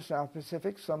Germany and the South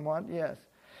Pacific somewhat, yes.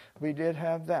 We did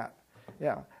have that,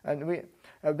 yeah. And we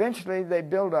eventually, they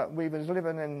built up. We was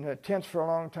living in tents for a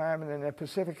long time, and then the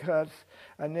Pacific huts,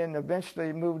 and then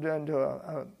eventually moved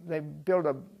into they built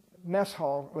a mess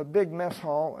hall, a big mess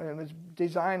hall, and it was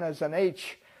designed as an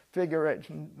H figure,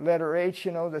 letter H,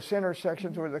 you know, the center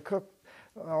sections where the cook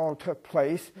all took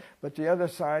place, but the other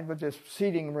side was this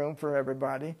seating room for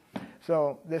everybody.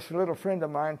 So this little friend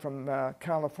of mine from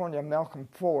California, Malcolm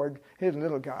Ford, his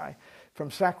little guy,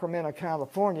 from Sacramento,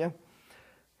 California,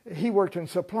 he worked in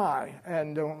supply,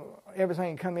 and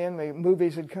everything would come in, the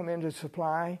movies would come into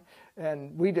supply,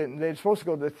 and we didn't. They're supposed to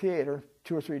go to the theater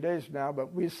 2 or 3 days now,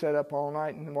 but we sat up all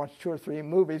night and watched 2 or 3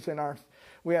 movies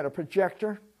we had a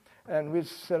projector, and we'd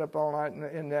sit up all night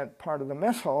in that part of the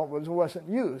mess hall wasn't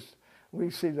used.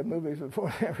 We'd see the movies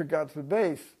before they ever got to the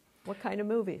base. What kind of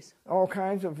movies? All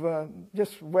kinds of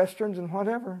just westerns and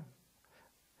whatever.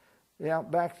 Yeah,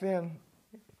 back then.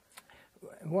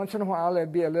 Once in a while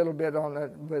there'd be a little bit on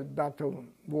about the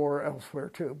war elsewhere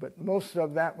too, but most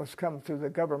of that was come through the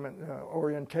government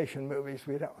orientation movies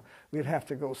we'd have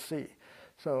to go see.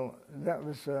 So that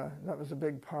was a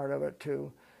big part of it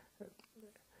too.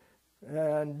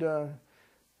 And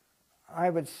I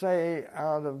would say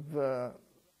out of the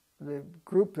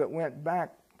group that went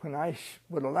back when I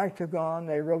would have liked to have gone,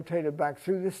 they rotated back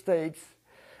through the states,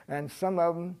 and some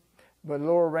of them but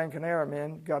lower ranking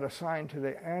airmen got assigned to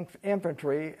the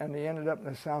infantry, and they ended up in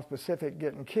the South Pacific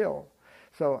getting killed.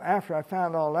 So after I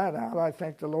found all that out, I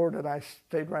thank the Lord that I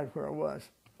stayed right where I was,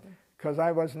 because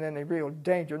I wasn't in any real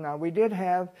danger. Now, we did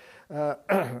have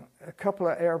a couple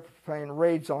of airplane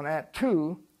raids on that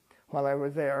too while I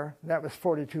was there. That was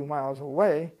 42 miles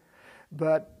away,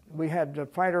 but we had the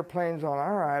fighter planes on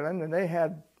our island, and they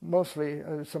had mostly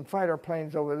some fighter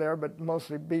planes over there, but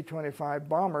mostly B-25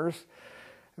 bombers.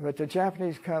 But the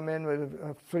Japanese come in with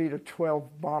a fleet of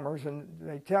 12 bombers, and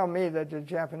they tell me that the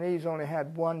Japanese only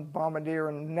had one bombardier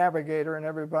and navigator, and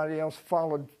everybody else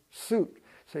followed suit.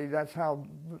 See, that's how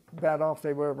bad off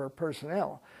they were of our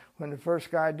personnel. When the first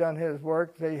guy done his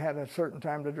work, they had a certain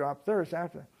time to drop theirs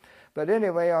after. But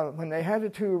anyway, when they had the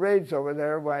two raids over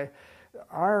there, why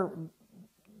our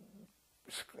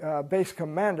base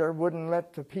commander wouldn't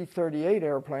let the P-38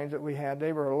 airplanes that we had.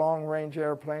 They were a long-range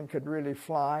airplane, could really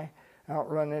fly,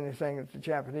 outrun anything that the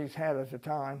Japanese had at the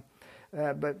time.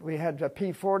 But we had the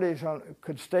P-40s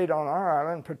could stay on our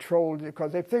island, patrolled,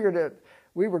 because they figured that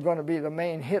we were going to be the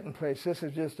main hitting place. This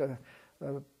is just a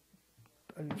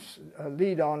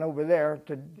lead on over there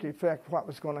to defect what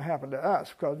was going to happen to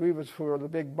us, because we was where the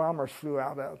big bombers flew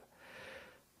out of.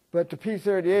 But the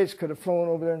P-38s could have flown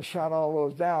over there and shot all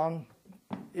those down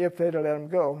if they'd have let them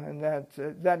go, and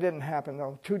that didn't happen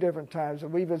though. 2 different times.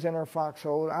 We was in our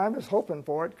foxhole. I was hoping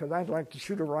for it because I'd like to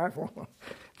shoot a rifle,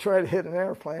 try to hit an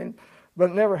airplane, but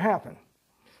it never happened.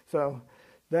 So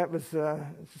that was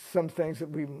some things that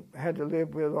we had to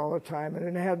live with all the time,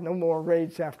 and they had no more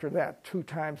raids after that. 2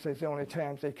 times is the only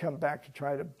times they come back to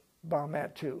try to bomb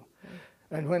that too.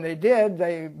 And when they did,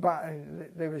 there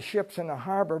were ships in the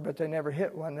harbor, but they never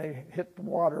hit one. They hit the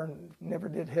water and never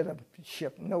did hit a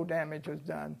ship. No damage was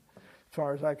done, as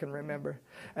far as I can remember.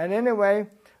 And anyway,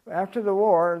 after the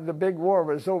war, the big war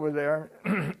was over there,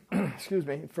 excuse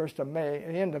me,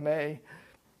 end of May,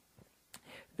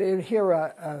 they'd hear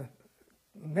a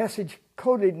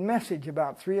coded message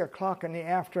about 3 o'clock in the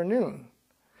afternoon.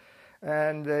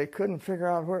 And they couldn't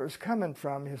figure out where it was coming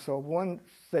from. So once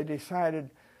they decided,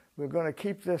 we're going to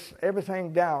keep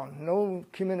everything down. No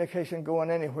communication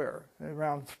going anywhere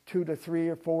around 2 to 3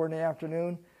 or 4 in the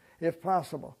afternoon, if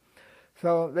possible.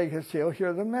 So they could still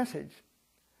hear the message.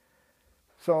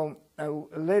 So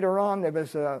later on, there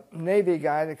was a Navy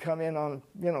guy that come in on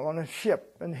a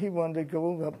ship, and he wanted to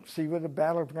go up, see where the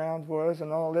battleground was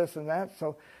and all this and that.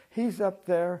 So he's up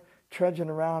there trudging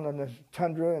around on the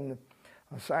tundra and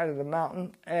the side of the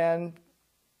mountain and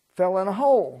fell in a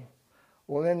hole.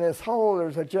 Well, in this hole,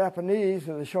 there's a Japanese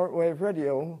with a shortwave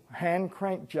radio, hand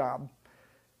crank job.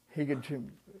 He could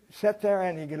sit there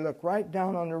and he could look right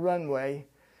down on the runway,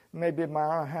 maybe a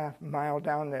mile and a half mile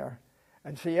down there,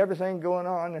 and see everything going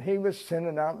on. And he was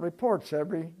sending out reports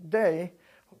every day,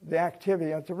 the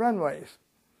activity at the runways.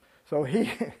 So he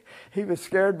was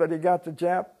scared, but he got the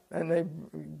Jap, and they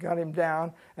got him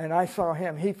down, and I saw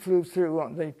him. He flew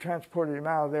through. They transported him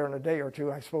out of there in a day or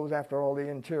two, I suppose, after all the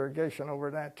interrogation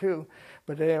over that too.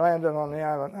 But they landed on the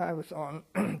island I was on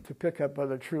to pick up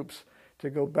other troops to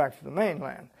go back to the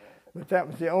mainland. But that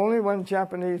was the only one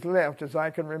Japanese left, as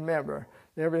I can remember.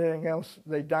 Everything else,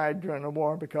 they died during the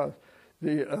war because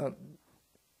the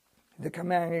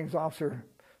commanding officer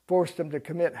forced them to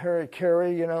commit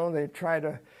hara-kiri. They tried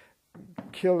to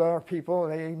kill our people.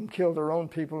 They even killed their own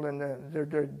people in their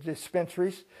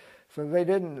dispensaries. So they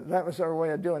didn't. That was our way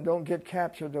of doing. Don't get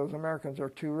captured. Those Americans are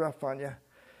too rough on you.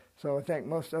 So I think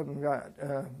most of them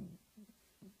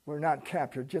were not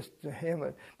captured. Just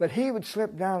him. But he would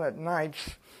slip down at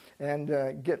nights and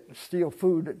steal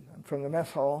food from the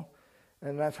mess hall,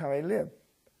 and that's how he lived.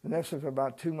 And this was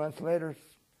about 2 months later,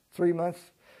 3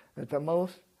 months at the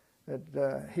most,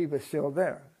 that he was still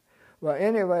there. Well,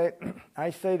 anyway, I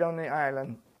stayed on the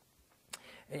island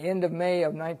at the end of May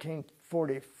of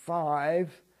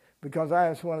 1945 because I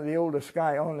was one of the oldest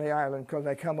guy on the island because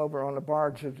I come over on the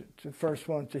barge the first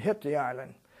one to hit the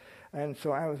island. And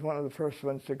so I was one of the first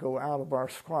ones to go out of our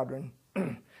squadron.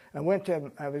 I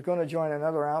was going to join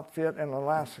another outfit in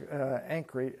Alaska,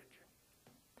 Anchorage.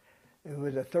 It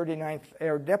was a 39th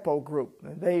Air Depot group.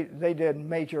 They did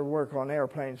major work on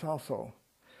airplanes also.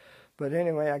 But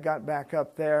anyway, I got back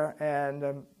up there,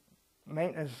 and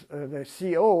the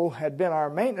CO had been our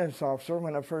maintenance officer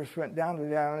when I first went down to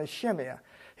the island of Shemia.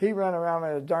 He ran around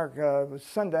in the dark with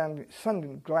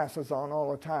sunglasses on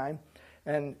all the time,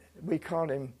 and we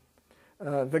called him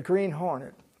the Green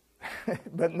Hornet,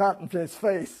 but not in his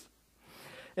face.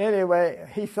 Anyway,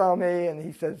 he saw me, and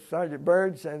he said, "Sergeant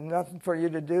Burge, there's nothing for you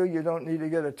to do. You don't need to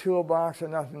get a toolbox or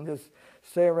nothing. Just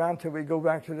stay around till we go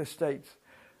back to the States."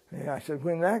 Yeah, I said,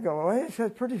 when did that go away? He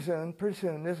said, pretty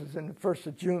soon. This was in the 1st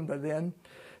of June by then.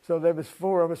 So there was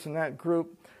 4 of us in that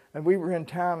group, and we were in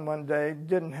town one day,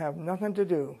 didn't have nothing to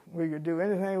do. We could do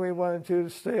anything we wanted to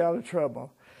stay out of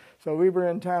trouble. So we were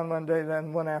in town one day,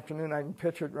 then one afternoon, I can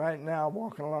picture it right now,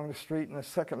 walking along the street, and the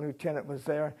second lieutenant was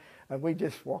there, and we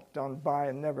just walked on by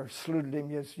and never saluted him.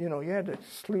 You know, you had to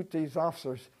salute these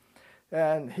officers.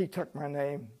 And he took my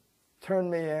name, turned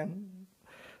me in.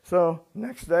 So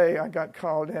next day, I got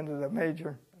called into the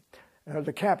major,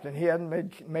 the captain. He hadn't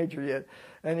made major yet.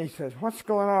 And he says, what's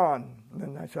going on?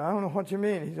 And I said, I don't know what you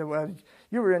mean. He said, well,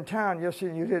 you were in town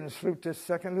yesterday and you didn't salute this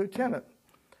second lieutenant.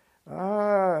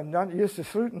 I'm not used to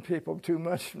saluting people too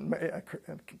much.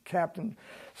 Captain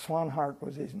Swanhart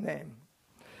was his name.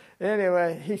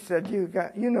 Anyway, he said,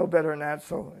 you know better than that.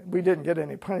 So we didn't get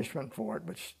any punishment for it,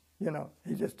 but you know,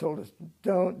 he just told us,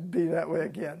 don't be that way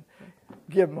again.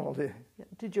 Give them all the...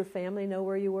 Did your family know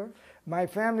where you were? My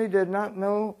family did not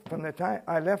know from the time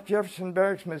I left Jefferson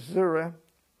Barracks, Missouri,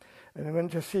 and I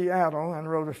went to Seattle and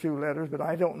wrote a few letters, but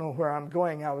I don't know where I'm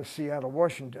going out of Seattle,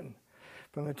 Washington.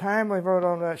 From the time we rode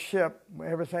on that ship,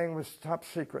 everything was top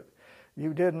secret.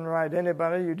 You didn't write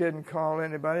anybody, you didn't call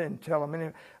anybody and tell them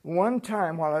anything. One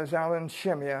time while I was out in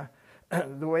Shemya,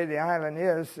 the way the island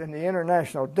is, and the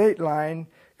international date line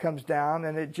comes down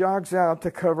and it jogs out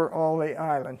to cover all the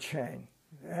island chain.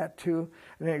 That too,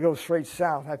 and then it goes straight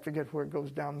south. I forget where it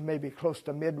goes down, maybe close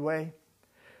to Midway,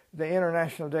 the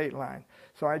international date line.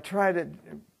 So I tried to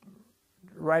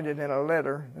write it in a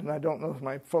letter, and I don't know if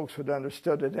my folks would have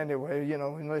understood it anyway, you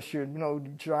know, unless you know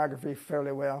geography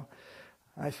fairly well.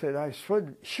 I said I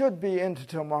should be into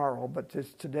tomorrow, but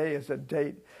today is a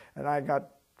date, and I got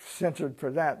censored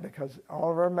for that because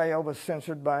all of our mail was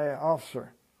censored by an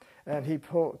officer. And he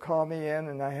called me in,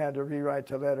 and I had to rewrite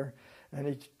the letter. And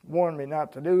he warned me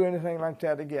not to do anything like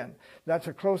that again. That's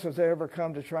the closest they ever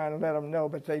come to trying to let them know,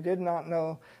 but they did not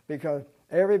know because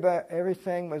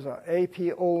everything was an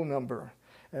APO number.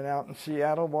 And out in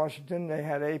Seattle, Washington, they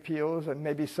had APOs, and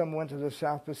maybe some went to the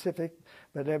South Pacific,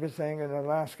 but everything in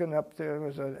Alaska and up there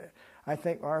was I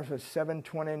think ours was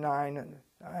 729. And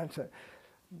that's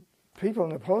people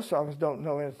in the post office don't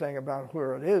know anything about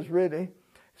where it is, really.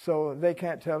 So they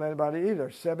can't tell anybody either.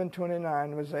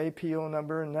 729 was the APO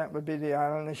number, and that would be the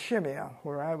island of Shemya,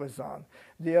 where I was on.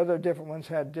 The other different ones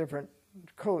had different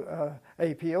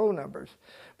APO numbers.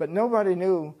 But nobody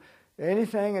knew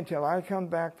anything until I come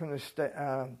back from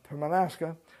from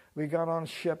Alaska. We got on a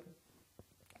ship,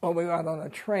 or we got on a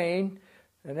train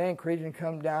in Anchorage and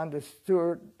come down to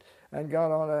Stewart and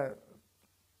got on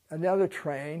another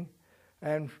train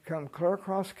and come clear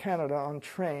across Canada on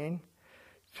train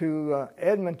to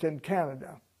Edmonton,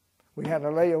 Canada. We had a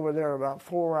layover there about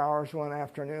 4 hours one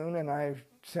afternoon, and I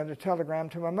sent a telegram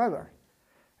to my mother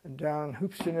down in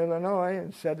Hoopeston, Illinois,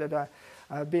 and said that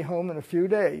I'd be home in a few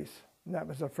days. And that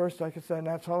was the first I could say, and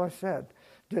that's all I said.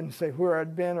 Didn't say where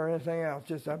I'd been or anything else,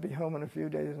 just I'd be home in a few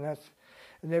days. And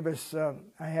there was,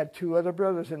 I had 2 other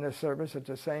brothers in the service at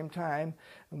the same time.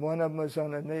 And one of them was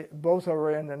both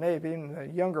were in the Navy, and the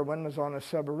younger one was on a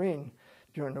submarine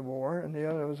during the war, and the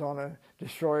other was on a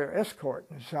destroyer escort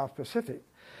in the South Pacific.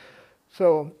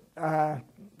 So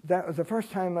that was the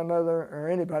first time my mother or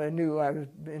anybody knew I was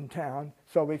in town.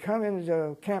 So we come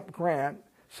into Camp Grant,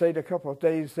 stayed a couple of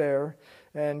days there,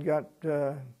 and got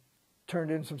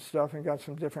turned in some stuff and got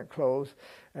some different clothes.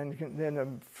 And then a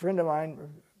friend of mine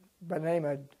by the name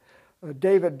of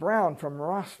David Brown from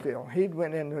Rossville, he'd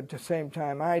went in at the same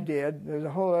time I did. There's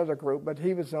a whole other group, but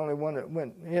he was the only one that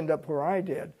ended up where I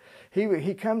did.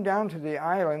 He come down to the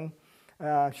island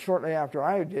shortly after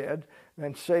I did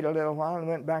and stayed a little while and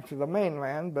went back to the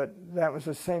mainland, but that was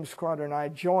the same squadron I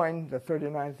joined, the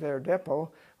 39th Air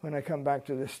Depot, when I come back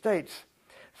to the States.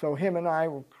 So him and I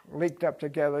were linked up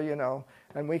together, you know,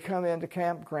 and we come into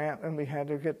Camp Grant and we had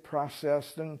to get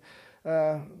processed and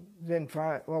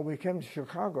we came to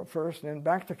Chicago first and then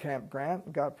back to Camp Grant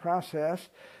and got processed,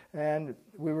 and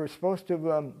we were supposed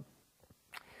to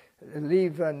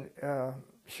leave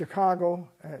Chicago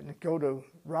and go to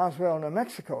Roswell, New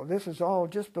Mexico. This is all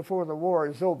just before the war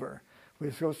is over. We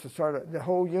were supposed to start, the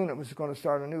whole unit was going to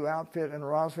start a new outfit in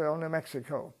Roswell, New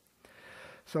Mexico.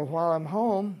 So while I'm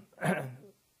home,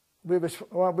 we were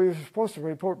supposed to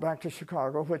report back to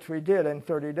Chicago, which we did in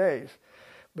 30 days.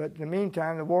 But in the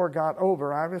meantime, the war got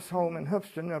over. I was home in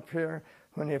Hoopeston up here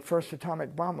when the first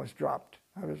atomic bomb was dropped.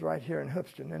 I was right here in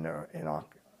Hoopeston in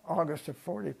August of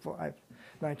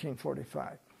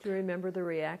 1945. Do you remember the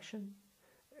reaction?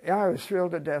 Yeah, I was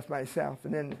thrilled to death myself.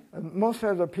 And then most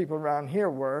other people around here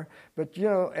were. But, you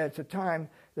know, at the time,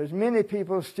 there's many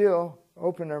people still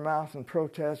open their mouth and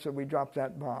protest that we dropped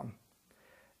that bomb.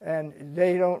 And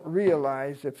they don't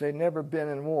realize, if they've never been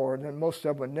in war, and most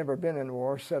of them had never been in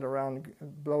war, sat around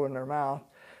blowing their mouth,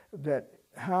 that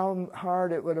how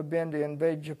hard it would have been to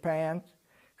invade Japan,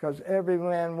 because every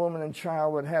man, woman, and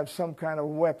child would have some kind of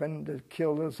weapon to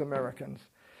kill those Americans.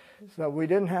 So we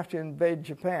didn't have to invade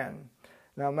Japan.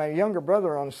 Now, my younger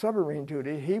brother on submarine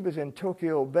duty, he was in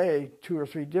Tokyo Bay 2 or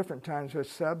 3 different times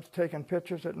with subs, taking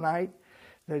pictures at night.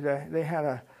 They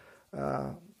had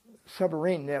a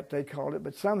submarine net, they called it,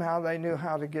 but somehow they knew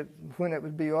how to get when it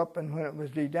would be up and when it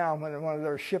would be down. When one of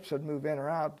their ships would move in or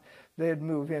out, they'd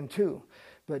move in too.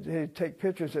 But they'd take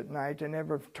pictures at night. They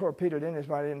never torpedoed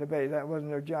anybody in the bay. That wasn't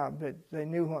their job. They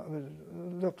knew what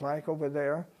it looked like over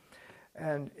there.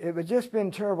 And it had just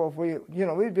been terrible.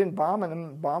 If we'd been bombing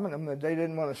them, and they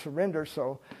didn't want to surrender.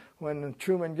 So when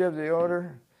Truman gave the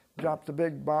order, dropped the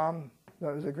big bomb,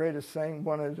 that was the greatest thing,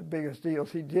 one of the biggest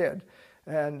deals he did.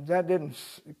 And that didn't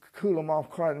cool them off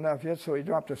quite enough yet, so he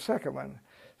dropped a second one.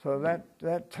 So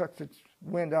that took the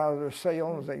wind out of their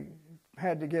sails. They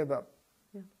had to give up.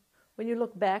 Yeah. When you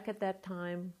look back at that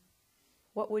time,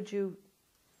 what would you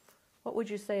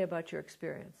say about your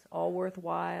experience? All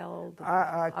worthwhile?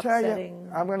 I tell you,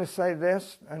 I'm going to say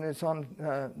this, and it's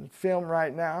on film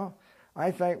right now. I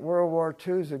think World War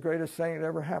II is the greatest thing that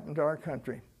ever happened to our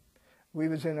country. We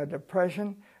was in a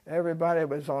depression. Everybody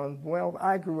was on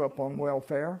I grew up on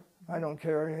welfare. I don't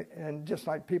care. And just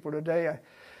like people today,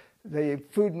 the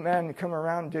food man come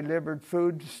around and delivered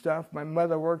food stuff. My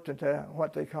mother worked at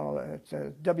what they call it's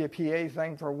a WWII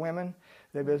thing for women.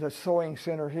 There was a sewing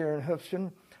center here in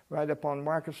Houston, right up on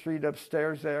Market Street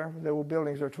upstairs there. The old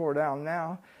buildings are tore down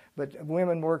now. But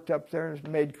women worked up there,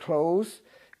 made clothes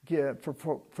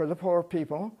for the poor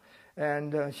people.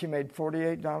 And she made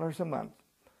 $48 a month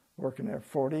working there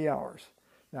 40 hours.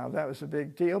 Now, that was a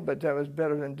big deal, but that was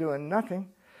better than doing nothing.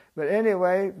 But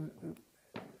anyway,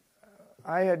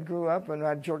 I had grew up and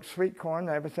I jerked sweet corn.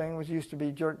 Everything used to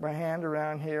be jerked by hand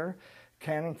around here.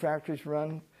 Canning factories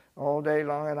run all day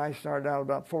long, and I started out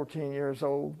about 14 years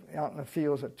old, out in the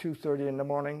fields at 2:30 in the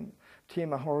morning,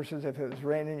 team of horses. If it was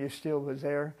raining, you still was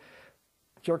there,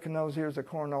 jerking those ears of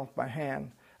corn off by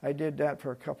hand. I did that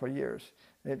for a couple of years.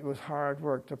 It was hard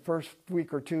work. The first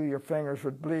week or two, your fingers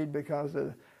would bleed because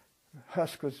the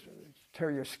husk would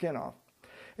tear your skin off.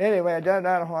 Anyway, I did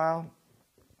that a while.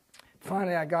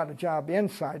 Finally, I got a job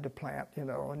inside the plant, and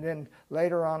then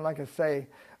later on, like I say,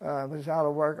 was out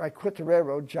of work. I quit the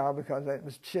railroad job because it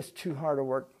was just too hard to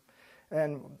work.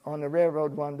 And on the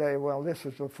railroad one day, well, this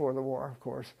was before the war, of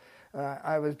course,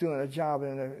 I was doing a job,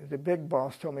 and the big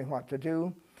boss told me what to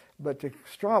do. But the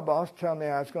straw boss told me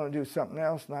I was going to do something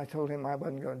else, and I told him I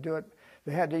wasn't going to do it.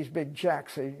 They had these big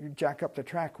jacks they jack up the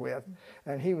track with,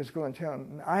 and he was going to tell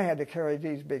him I had to carry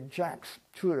these big jacks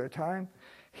 2 at a time.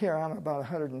 Here I'm about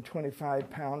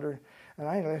 125-pounder, and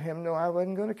I let him know I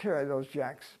wasn't going to carry those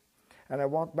jacks. And I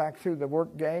walked back through the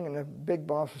work gang, and the big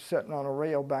boss was sitting on a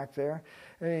rail back there.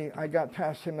 And I got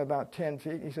past him about 10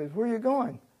 feet. He says, "Where are you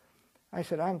going?" I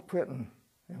said, "I'm quitting."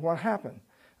 And what happened?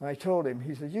 And I told him.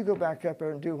 He said, "You go back up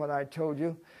there and do what I told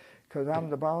you, because I'm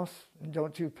the boss, and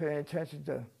don't you pay attention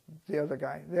to the other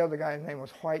guy." The other guy's name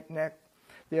was Whiteneck.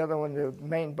 The other one, the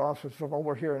main boss, was from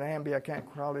over here in Amby. I can't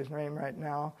recall his name right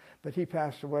now, but he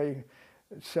passed away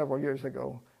several years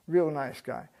ago. Real nice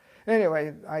guy.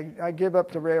 Anyway, I gave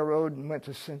up the railroad and went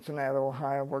to Cincinnati,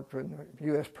 Ohio. Worked for the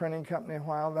U.S. Printing Company a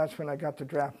while. That's when I got the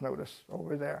draft notice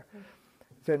over there.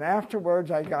 Then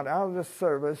afterwards, I got out of the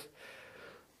service,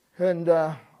 and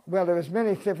well, there was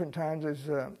many different times as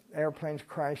airplanes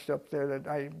crashed up there that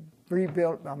I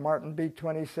rebuilt. A Martin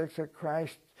B-26 that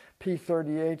crashed,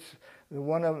 P-38s.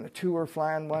 The 2 were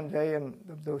flying one day, and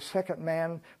the second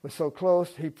man was so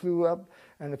close, he flew up,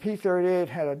 and the P-38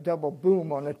 had a double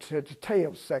boom on the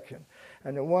tail section.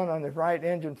 And the one on the right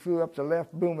engine flew up the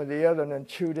left boom of the other and then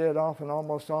chewed it off and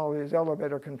almost all of his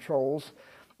elevator controls.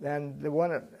 And the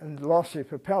one that lost his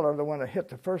propeller, the one that hit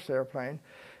the first airplane,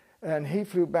 and he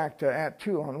flew back to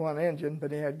 @2 on one engine,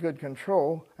 but he had good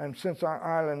control. And since our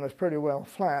island was pretty well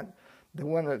flat, the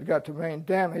one that got the main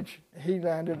damage, he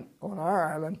landed on our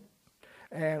island.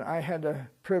 And I had the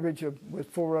privilege of, with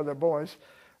 4 other boys,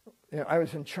 I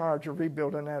was in charge of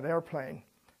rebuilding that airplane.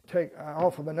 Take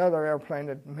off of another airplane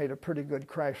that made a pretty good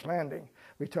crash landing.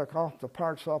 We took off the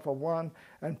parts off of one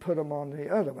and put them on the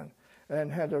other one,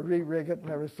 and had to re-rig it and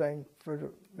everything.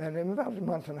 And in about a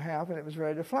month and a half, and it was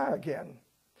ready to fly again.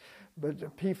 But the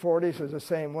P-40s is the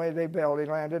same way. They barely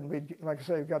landed. And we, like I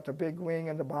say, we got the big wing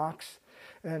and the box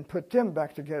and put them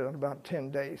back together in about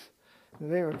 10 days.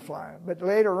 And they would fly. But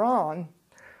later on,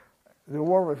 the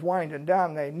war was winding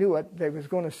down. They knew it. They was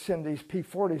going to send these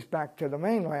P-40s back to the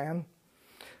mainland.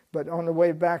 But on the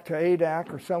way back to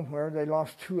Adak or somewhere, they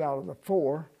lost 2 out of the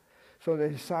 4. So they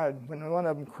decided when one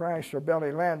of them crashed or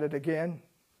belly landed again,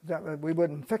 that we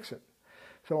wouldn't fix it.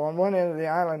 So on one end of the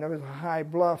island, there was a high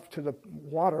bluff to the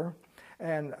water,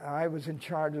 and I was in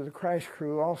charge of the crash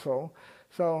crew also.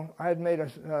 So I had made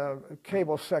a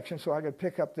cable section so I could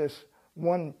pick up this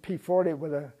one P-40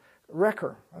 with a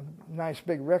wrecker, a nice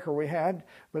big wrecker we had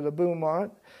with a boom on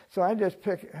it. So I just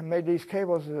made these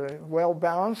cables well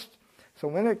balanced. So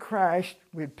when it crashed,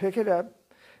 we'd pick it up,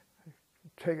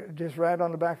 take it just right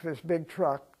on the back of this big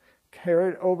truck,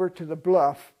 carry it over to the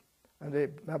bluff,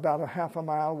 about a half a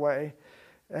mile away,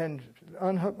 and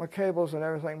unhook my cables and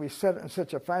everything. We set it in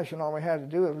such a fashion, all we had to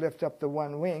do was lift up the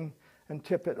one wing and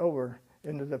tip it over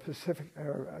into the Pacific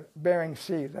or Bering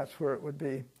Sea. That's where it would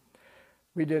be.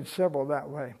 We did several that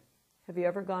way. Have you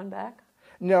ever gone back?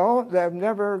 No, I've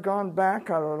never gone back.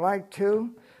 I would like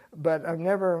to, but I've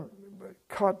never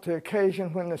caught the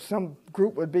occasion when some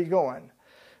group would be going.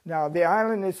 Now, the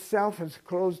island itself is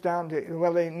closed down to,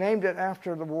 well, they named it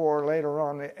after the war later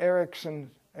on, the Erickson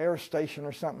Air Station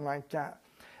or something like that.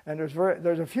 And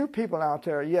there's a few people out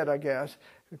there yet, I guess,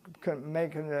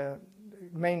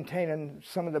 maintaining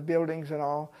some of the buildings and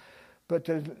all. But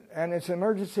and it's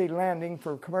emergency landing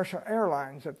for commercial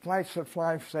airlines. It flights that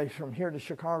fly, say, from here to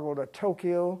Chicago to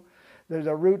Tokyo. There's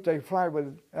a route they fly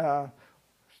with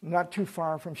not too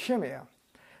far from Shimiya.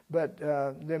 But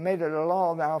they made it a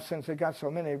law now, since they got so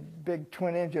many big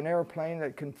twin-engine airplanes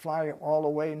that can fly all the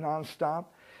way nonstop.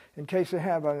 In case they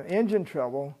have an engine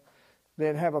trouble,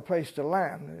 they'd have a place to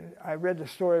land. I read the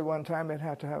story one time, they'd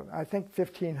have to have, I think,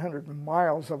 1,500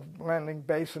 miles of landing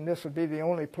base, and this would be the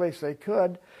only place they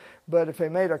could. But if they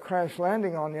made a crash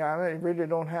landing on the island, they really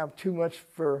don't have too much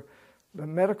for the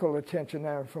medical attention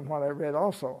there, from what I read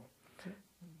also. Do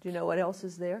you know what else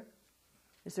is there?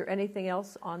 Is there anything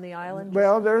else on the island?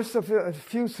 Well, there's a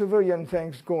few civilian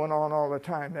things going on all the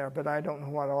time there, but I don't know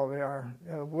what all they are.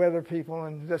 Weather people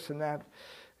and this and that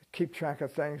keep track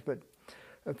of things. But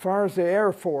as far as the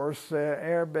Air Force, the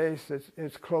air base,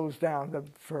 it's closed down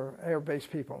for air base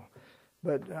people.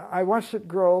 But I watched it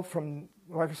grow from,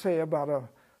 like I say, about a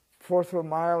fourth of a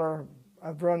mile or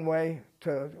of runway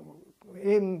to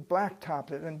even blacktopped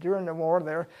it. And during the war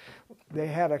there, they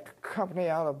had a company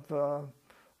out of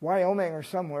Wyoming or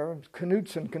somewhere,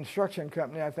 Knutson Construction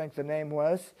Company, I think the name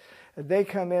was. They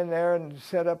come in there and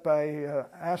set up a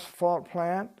asphalt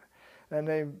plant, and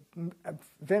they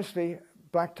eventually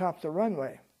blacktopped the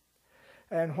runway.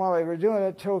 And while they were doing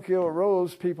it, Tokyo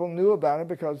rose. People knew about it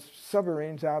because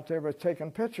submarines out there were taking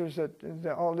pictures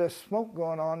that all this smoke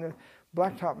going on. The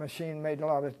blacktop machine made a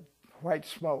lot of white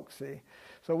smoke, see.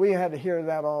 So we had to hear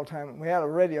that all the time. We had a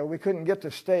radio. We couldn't get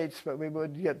the States, but we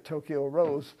would get Tokyo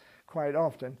rose quite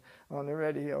often on the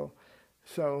radio.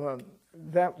 So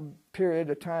that period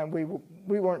of time, we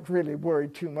weren't really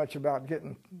worried too much about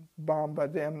getting bombed by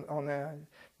them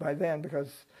by then,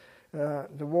 because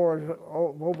the war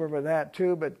was over with that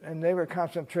too. And they were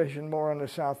concentration more on the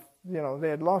south. You know, they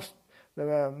had lost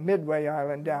the Midway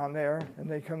Island down there, and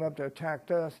they come up to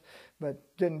attack us, but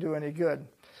didn't do any good.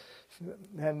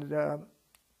 And of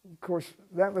course,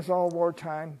 that was all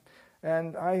wartime,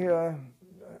 and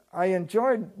I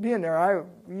enjoyed being there.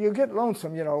 You get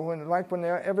lonesome, you know, when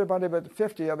everybody but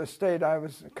 50 of us stayed. I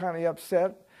was kind of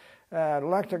upset. I'd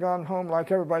like to have gone home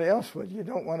like everybody else would. You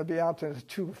don't want to be out to this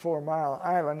 2 or 4 mile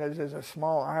island. It is a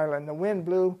small island. The wind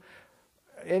blew.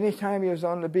 Anytime you was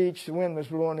on the beach, the wind was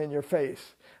blowing in your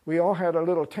face. We all had a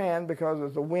little tan because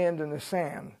of the wind and the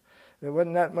sand. There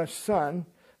wasn't that much sun,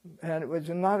 and it was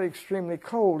not extremely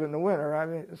cold in the winter. I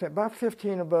mean, it's about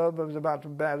 15 above. It was about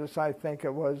as bad as I think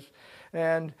it was.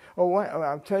 And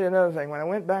I'll tell you another thing. When I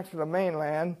went back to the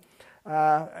mainland,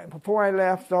 before I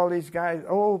left, all these guys,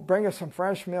 oh, bring us some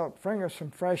fresh milk, bring us some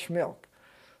fresh milk.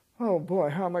 Oh boy,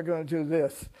 how am I going to do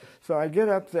this? So I get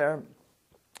up there,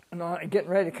 and I'm getting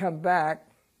ready to come back.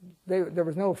 There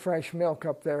was no fresh milk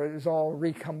up there. It was all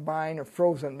recombined or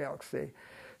frozen milk, see.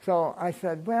 So I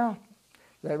said, well,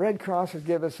 the Red Cross would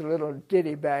give us a little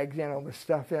ditty bag, you know, with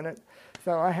stuff in it.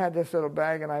 So I had this little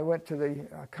bag, and I went to the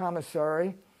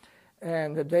commissary,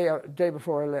 and the day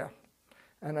before I left,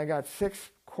 and I got 6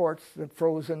 quarts of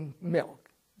frozen milk.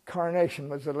 Carnation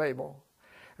was the label.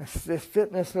 This fit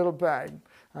in this little bag.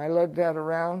 I lugged that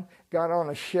around, got on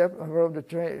a ship, I rode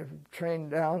the train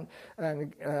down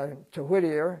and to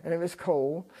Whittier, and it was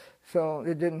cold, so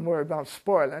it didn't worry about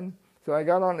spoiling. So I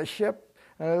got on the ship,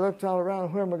 and I looked all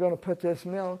around, where am I going to put this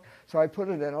milk? So I put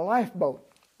it in a lifeboat.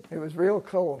 It was real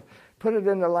cold. put it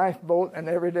in the lifeboat, and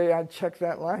every day I'd check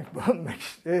that lifeboat.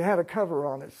 It had a cover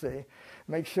on it, see,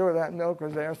 make sure that milk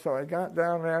was there. So I got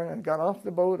down there and got off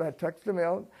the boat. I took the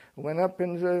milk, went up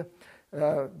into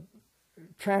the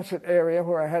transit area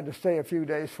where I had to stay a few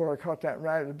days before I caught that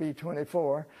ride at the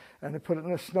B-24, and I put it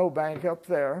in a snowbank up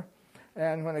there.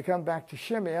 And when I come back to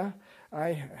Shemya,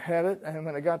 I had it, and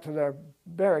when I got to their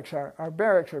barracks, our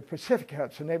barracks are Pacific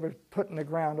huts, and they were put in the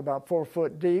ground about 4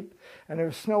 foot deep, and there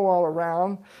was snow all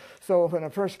around. So when I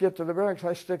first get to the barracks,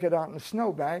 I stick it out in the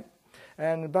snowbank,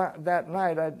 and about that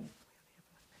night,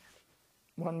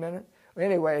 1 minute?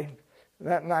 Anyway,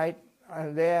 that night,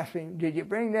 they asked me, did you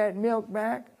bring that milk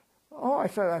back? Oh, I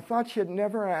said, I thought you'd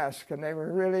never ask, and they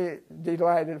were really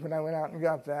delighted when I went out and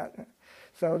got that.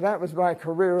 So that was my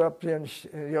career up in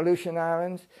the Aleutian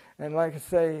Islands, and like I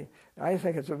say, I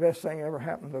think it's the best thing that ever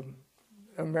happened to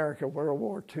America, World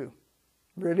War II.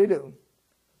 Really do.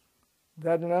 Is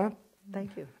that enough?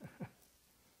 Thank you.